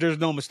 There's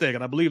no mistake.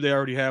 And I believe they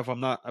already have,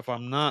 if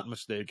I'm not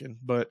mistaken.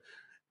 But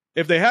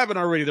if they haven't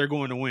already, they're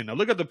going to win. Now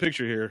look at the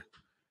picture here.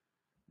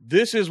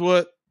 This is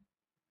what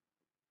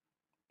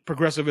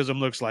progressivism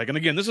looks like. And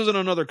again, this isn't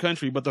another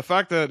country, but the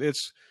fact that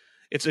it's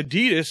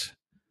Adidas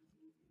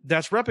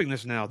that's repping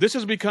this now. This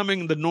is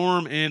becoming the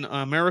norm in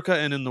America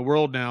and in the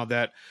world now,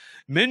 that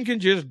men can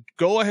just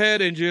go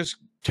ahead and just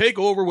take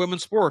over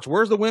women's sports.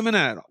 Where's the women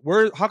at?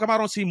 How come I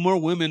don't see more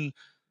women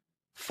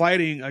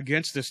fighting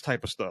against this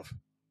type of stuff?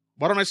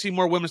 Why don't I see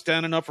more women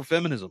standing up for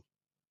feminism?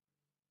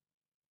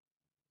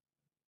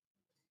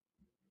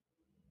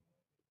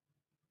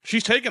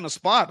 She's taken a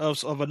spot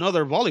of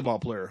another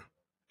volleyball player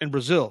in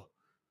Brazil.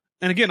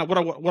 And again,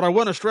 what I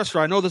want to stress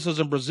here, I know this is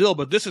in Brazil,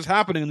 but this is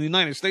happening in the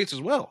United States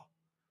as well.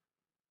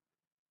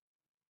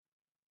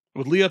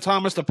 With Leah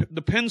Thomas, the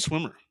Penn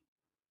swimmer.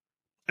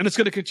 And it's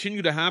going to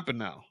continue to happen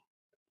now.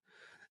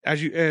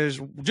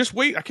 Just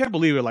wait, I can't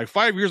believe it. Like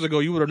 5 years ago,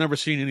 you would have never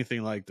seen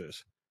anything like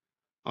this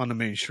on the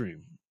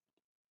mainstream.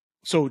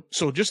 So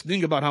just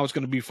think about how it's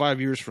going to be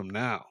 5 years from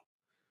now.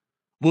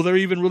 Will there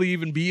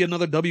even be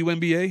another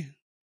WNBA?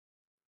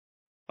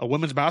 A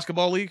women's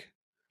basketball league?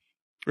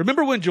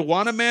 Remember when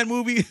Joanna Man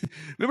movie?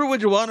 Remember when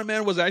Joanna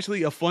Man was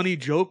actually a funny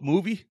joke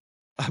movie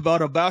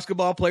about a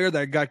basketball player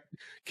that got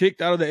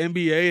kicked out of the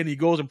NBA and he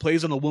goes and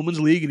plays in a women's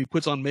league and he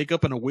puts on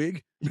makeup and a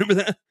wig? Remember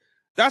that?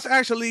 That's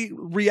actually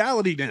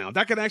reality now.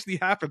 That can actually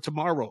happen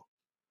tomorrow.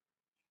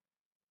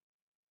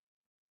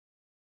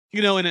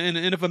 You know,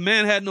 and if a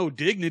man had no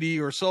dignity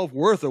or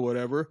self-worth or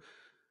whatever,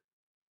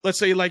 let's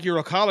say like you're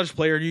a college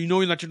player and you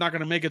know that you're not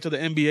going to make it to the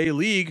NBA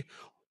league,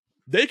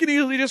 they can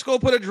easily just go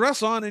put a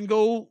dress on and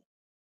go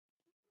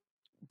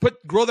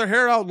grow their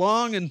hair out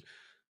long and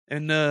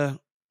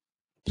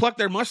pluck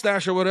their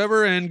mustache or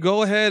whatever and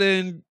go ahead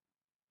and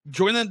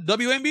join the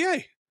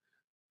WNBA.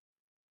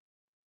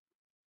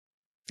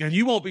 And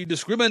you won't be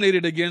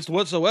discriminated against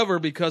whatsoever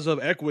because of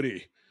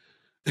equity,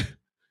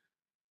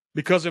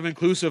 because of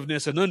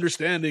inclusiveness and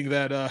understanding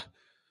that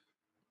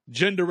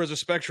gender is a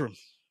spectrum.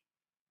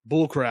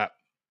 Bullcrap.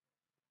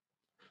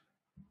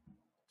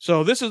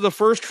 So this is the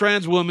first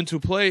trans woman to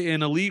play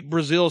in Elite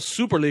Brazil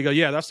Superliga.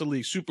 Yeah, that's the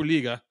league,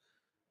 Superliga.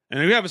 And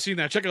if you haven't seen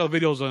that, check out the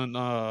videos on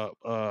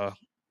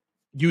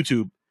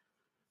YouTube.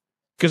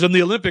 Because in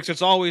the Olympics,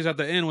 it's always at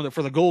the end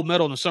for the gold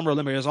medal in the Summer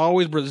Olympics. It's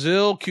always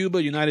Brazil,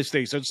 Cuba, United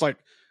States. It's like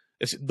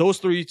those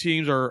three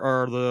teams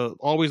are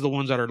always the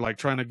ones that are like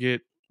trying to get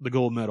the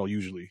gold medal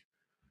usually.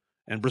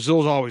 And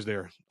Brazil's always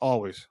there,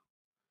 always.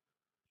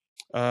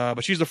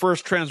 But she's the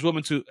first trans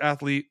woman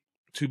athlete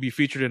to be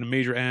featured in a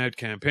major ad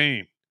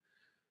campaign.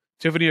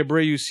 Tiffany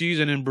Abreu's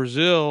season in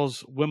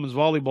Brazil's women's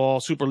volleyball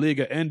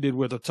Superliga ended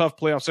with a tough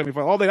playoff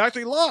semifinal. Oh, they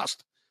actually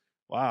lost.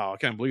 Wow, I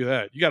can't believe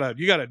that. You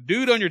got a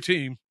dude on your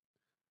team.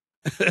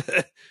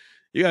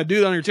 You got a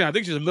dude on your team. I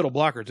think she's a middle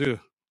blocker too.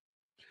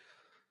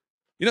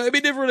 You know, it'd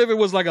be different if it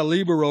was like a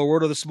libero or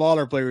one of the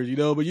smaller players, you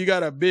know, but you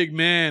got a big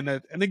man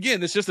and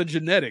again, it's just the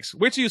genetics.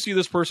 Wait till you see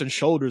this person's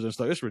shoulders and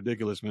stuff. It's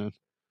ridiculous, man.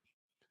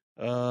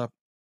 Women's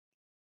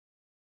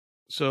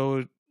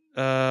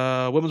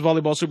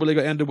Volleyball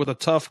Superliga ended with a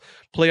tough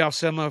playoff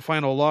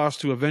semifinal loss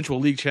to eventual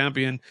league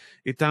champion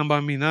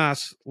Itamba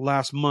Minas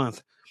last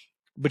month.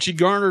 But she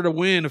garnered a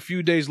win a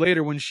few days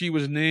later when she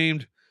was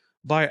named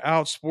by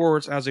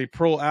Outsports as a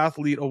Pro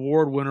Athlete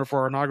Award winner for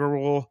our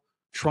inaugural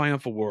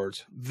Triumph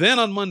Awards. Then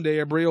on Monday,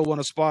 Abreu won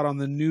a spot on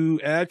the new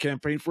ad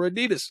campaign for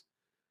Adidas.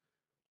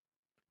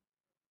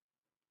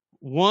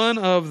 One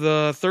of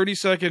the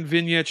 30-second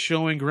vignettes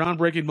showing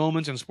groundbreaking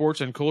moments in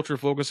sports and culture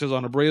focuses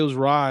on Abreu's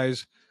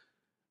rise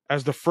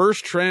as the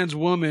first trans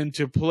woman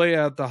to play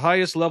at the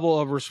highest level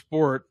of her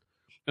sport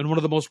in one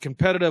of the most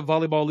competitive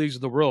volleyball leagues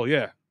in the world.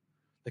 Yeah.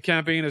 The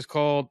campaign is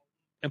called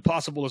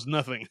Impossible is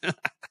Nothing.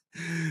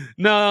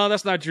 No,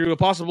 that's not true.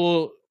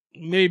 Impossible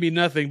may be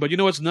nothing, but you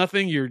know what's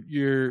nothing?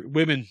 Your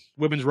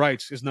women's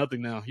rights is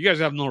nothing now. You guys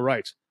have no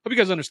rights. Hope you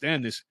guys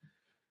understand this.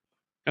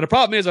 And the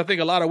problem is, I think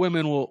a lot of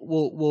women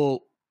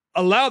will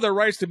allow their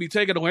rights to be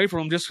taken away from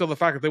them just for the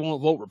fact that they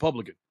won't vote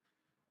Republican.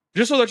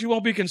 Just so that you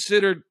won't be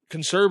considered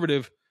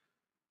conservative,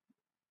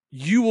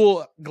 you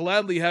will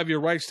gladly have your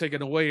rights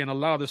taken away and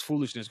allow this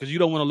foolishness because you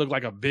don't want to look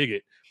like a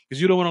bigot,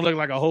 because you don't want to look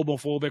like a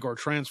homophobic or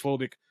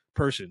transphobic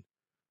person.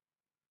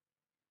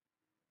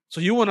 So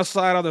you want to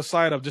side on the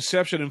side of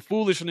deception and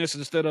foolishness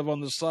instead of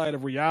on the side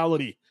of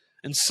reality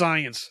and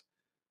science.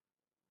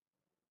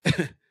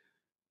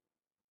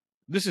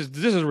 This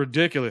is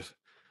ridiculous.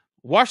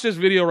 Watch this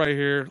video right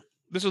here.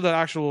 This is the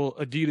actual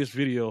Adidas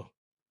video.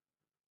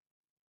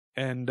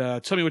 And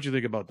tell me what you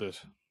think about this.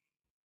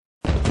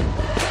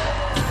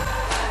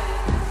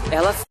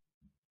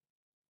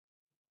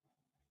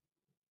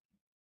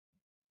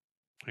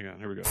 Hang on,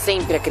 here we go.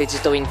 Sempre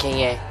acreditou em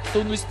quem é.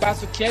 Estou no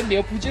espaço que é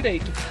meu por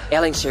direito.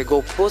 Ela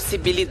enxergou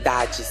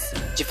possibilidades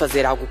de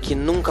fazer algo que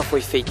nunca foi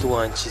feito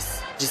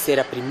antes, de ser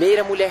a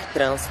primeira mulher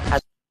trans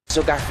a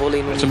jogar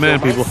vôlei no That's a nível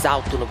man, mais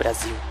alto no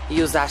Brasil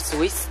e usar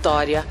sua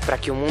história para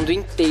que o mundo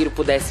inteiro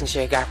pudesse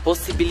enxergar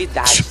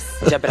possibilidades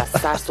de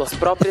abraçar suas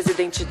próprias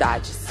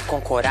identidades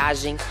com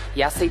coragem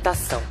e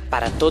aceitação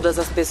para todas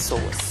as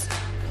pessoas.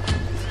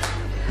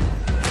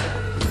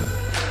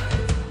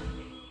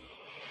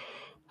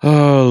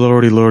 Oh,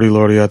 lordy, lordy,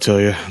 lordy, I tell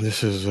you,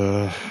 this is,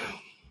 I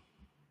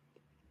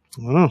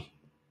don't know.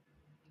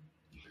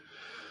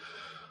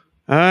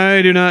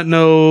 I do not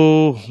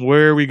know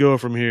where we go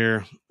from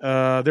here.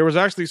 There was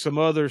actually some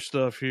other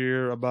stuff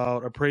here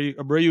about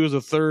Abreu was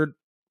the third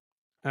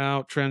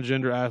out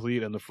transgender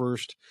athlete and the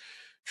first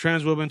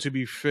trans woman to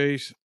be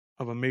face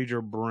of a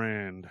major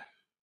brand.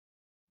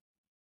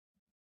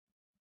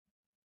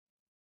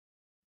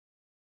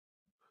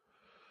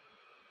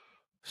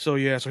 So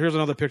yeah, so here's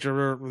another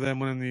picture of them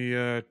winning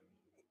the,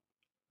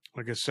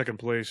 I guess, second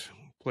place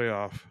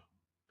playoff.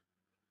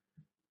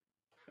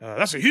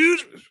 That's a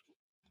huge.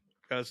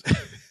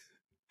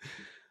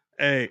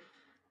 Hey,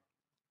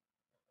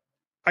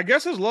 I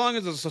guess as long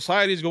as the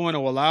society is going to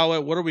allow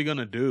it, what are we going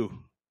to do?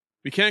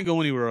 We can't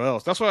go anywhere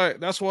else. That's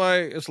why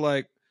it's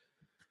like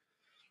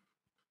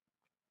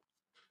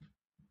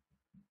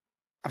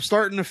I'm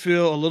starting to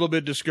feel a little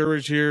bit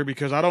discouraged here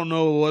because I don't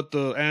know what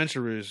the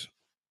answer is.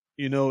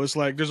 You know, it's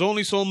like there's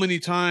only so many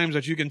times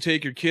that you can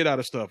take your kid out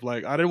of stuff.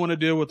 Like I didn't want to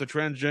deal with the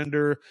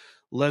transgender,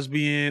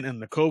 lesbian,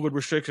 and the COVID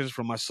restrictions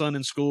for my son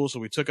in school, so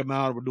we took him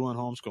out. We're doing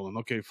homeschooling.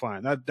 Okay,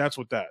 fine. That's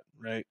what that,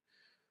 right?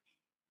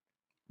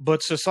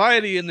 But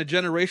society and the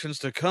generations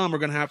to come are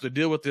going to have to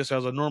deal with this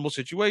as a normal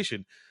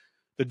situation.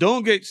 The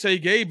Don't Say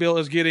Gay bill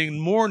is getting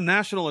more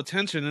national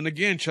attention. And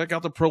again, check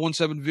out the Pro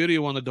 17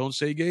 video on the Don't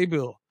Say Gay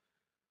bill.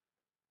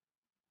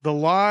 The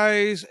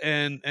lies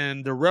and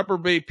the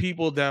reprobate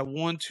people that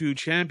want to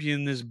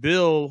champion this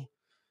bill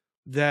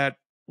that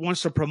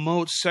wants to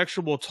promote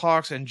sexual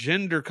talks and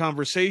gender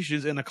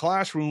conversations in a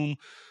classroom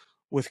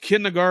with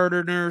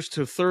kindergartners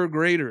to third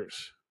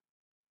graders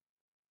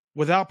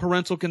without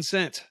parental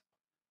consent.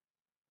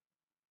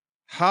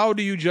 How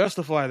do you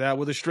justify that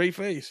with a straight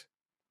face?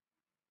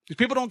 These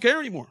people don't care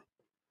anymore.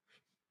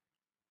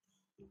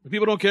 The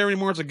people don't care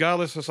anymore. It's a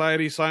godless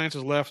society. Science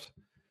has left.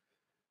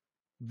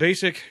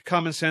 Basic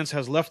common sense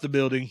has left the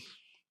building,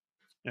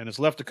 and it's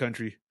left the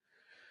country.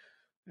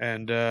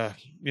 And,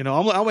 you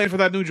know, I'm waiting for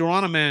that new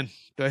Joanna man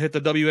to hit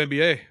the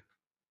WNBA.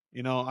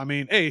 You know, I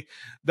mean, hey,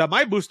 that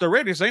might boost the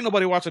ratings. Ain't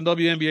nobody watching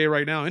WNBA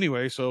right now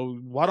anyway. So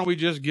why don't we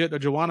just get a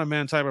Joanna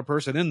man type of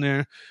person in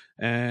there,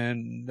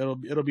 and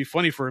it'll be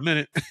funny for a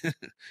minute,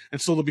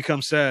 and still it'll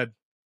become sad.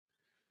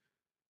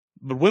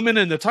 But women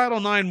in the Title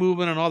IX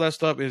movement and all that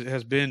stuff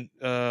has been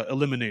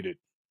eliminated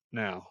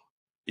now,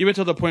 even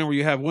to the point where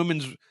you have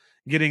women's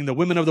getting the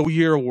Women of the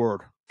Year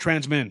award,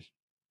 trans men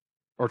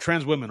or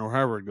trans women or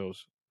however it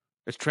goes.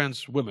 It's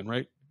trans women,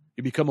 right?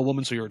 You become a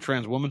woman, so you're a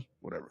trans woman,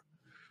 whatever.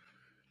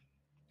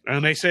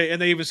 And they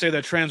even say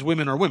that trans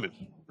women are women,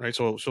 right?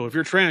 So if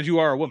you're trans, you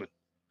are a woman,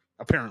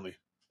 apparently.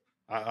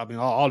 I mean,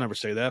 I'll never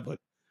say that, but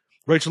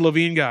Rachel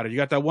Levine got it. You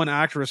got that one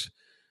actress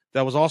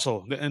that was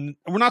also, and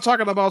we're not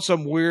talking about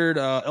some weird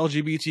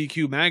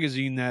LGBTQ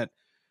magazine that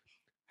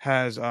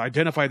has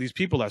identified these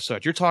people as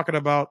such. You're talking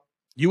about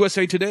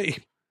USA Today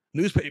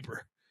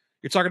newspaper.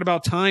 You're talking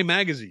about Time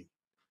magazine.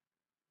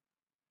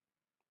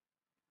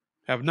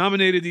 Have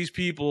nominated these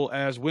people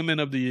as Women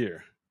of the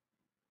Year.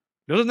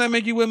 Doesn't that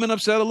make you women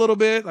upset a little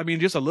bit? I mean,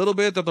 just a little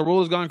bit that the world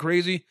has gone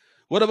crazy.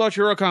 What about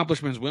your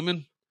accomplishments,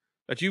 women,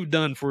 that you've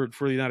done for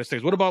the United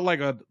States? What about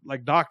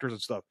like doctors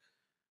and stuff?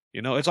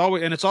 You know, it's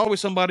always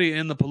somebody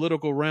in the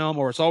political realm,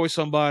 or it's always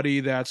somebody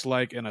that's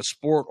like in a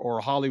sport or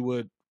a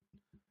Hollywood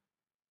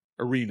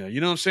arena. You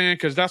know what I'm saying?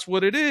 Because that's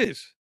what it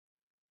is.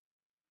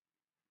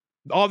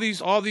 All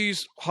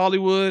these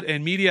Hollywood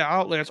and media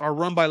outlets are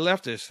run by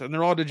leftists, and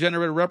they're all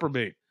degenerate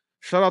reprobate.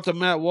 Shout out to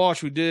Matt Walsh,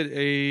 who did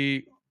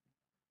a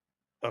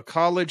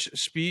college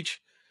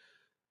speech.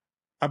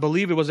 I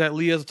believe it was at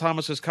Leah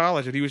Thomas's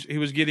college, and he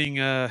was getting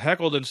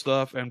heckled and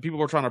stuff, and people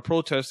were trying to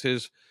protest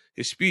his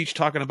speech,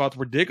 talking about the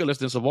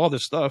ridiculousness of all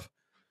this stuff.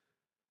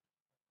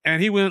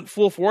 And he went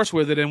full force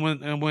with it. And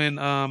when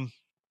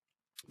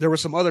there were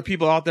some other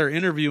people out there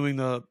interviewing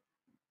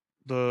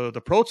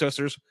the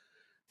protesters,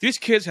 these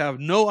kids have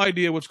no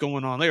idea what's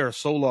going on. They are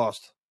so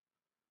lost.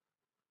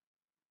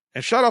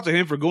 And shout out to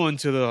him for going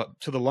to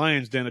the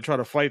Lions Den to try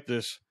to fight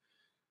this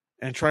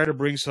and try to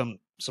bring some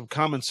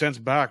common sense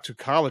back to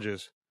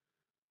colleges.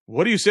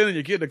 What are you sending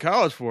your kid to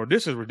college for?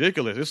 This is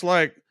ridiculous. It's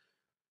like,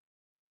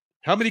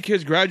 how many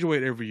kids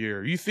graduate every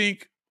year? You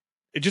think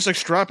it just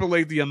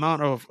extrapolate the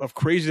amount of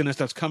craziness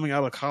that's coming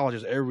out of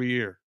colleges every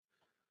year.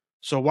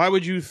 So why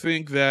would you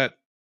think that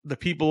the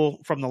people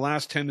from the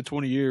last 10 to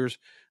 20 years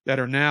that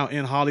are now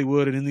in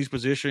Hollywood and in these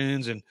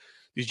positions and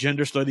these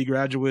gender study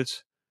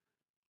graduates,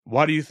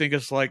 why do you think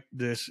it's like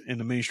this in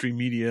the mainstream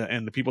media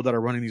and the people that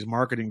are running these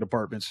marketing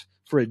departments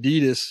for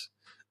Adidas?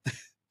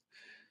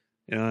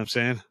 You know what I'm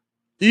saying?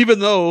 Even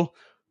though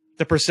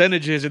the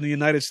percentages in the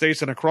United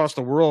States and across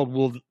the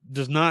world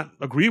does not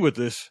agree with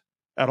this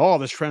at all,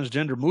 this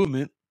transgender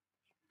movement.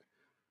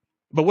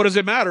 But what does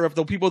it matter if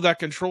the people that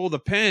control the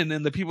pen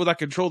and the people that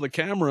control the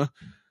camera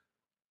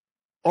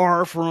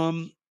are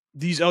from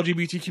these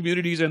LGBT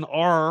communities and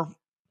are,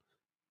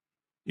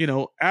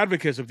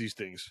 advocates of these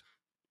things?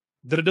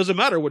 That it doesn't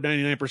matter what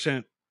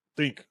 99%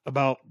 think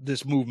about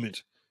this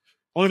movement.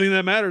 Only thing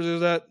that matters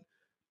is that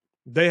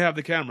they have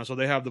the camera, so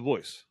they have the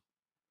voice.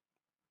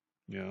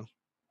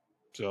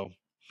 So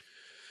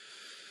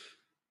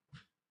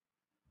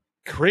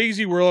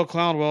crazy world,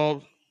 clown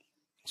world.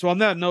 So on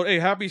that note, hey,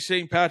 happy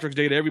St. Patrick's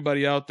Day to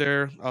everybody out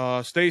there.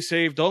 Stay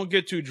safe. Don't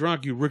get too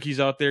drunk, you rookies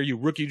out there, you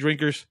rookie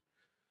drinkers.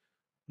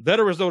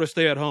 Better is though to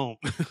stay at home.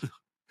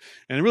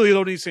 And really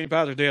don't need St.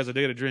 Patrick's Day as a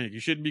day to drink. You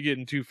shouldn't be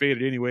getting too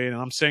faded anyway. And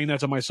I'm saying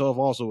that to myself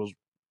also, as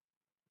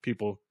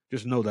people.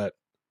 Just know that.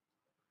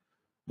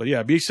 But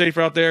yeah, be safe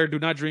out there. Do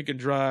not drink and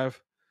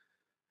drive.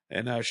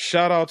 And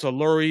shout out to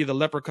Lori, the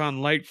leprechaun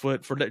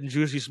Lightfoot, for letting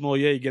Jussie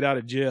Smollett get out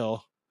of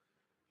jail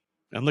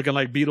and looking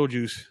like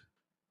Beetlejuice.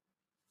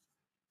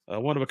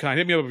 One of a kind.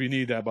 Hit me up if you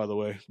need that, by the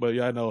way. But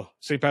yeah, I know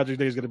St. Patrick's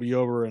Day is going to be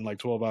over in like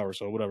 12 hours,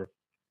 so whatever.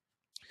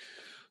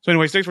 So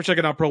anyways, thanks for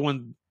checking out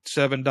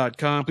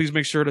pro17.com. Please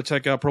make sure to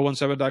check out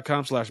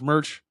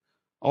pro17.com/merch.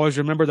 Always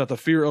remember that the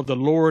fear of the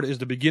Lord is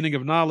the beginning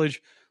of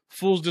knowledge.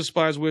 Fools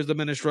despise wisdom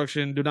and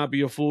instruction. Do not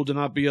be a fool. Do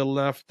not be a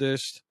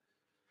leftist.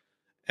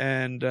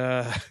 And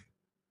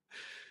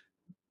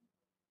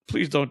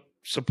please don't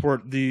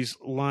support these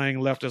lying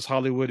leftist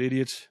Hollywood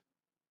idiots.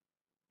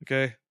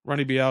 Okay?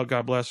 Ronnie B out.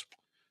 God bless.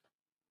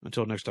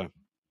 Until next time.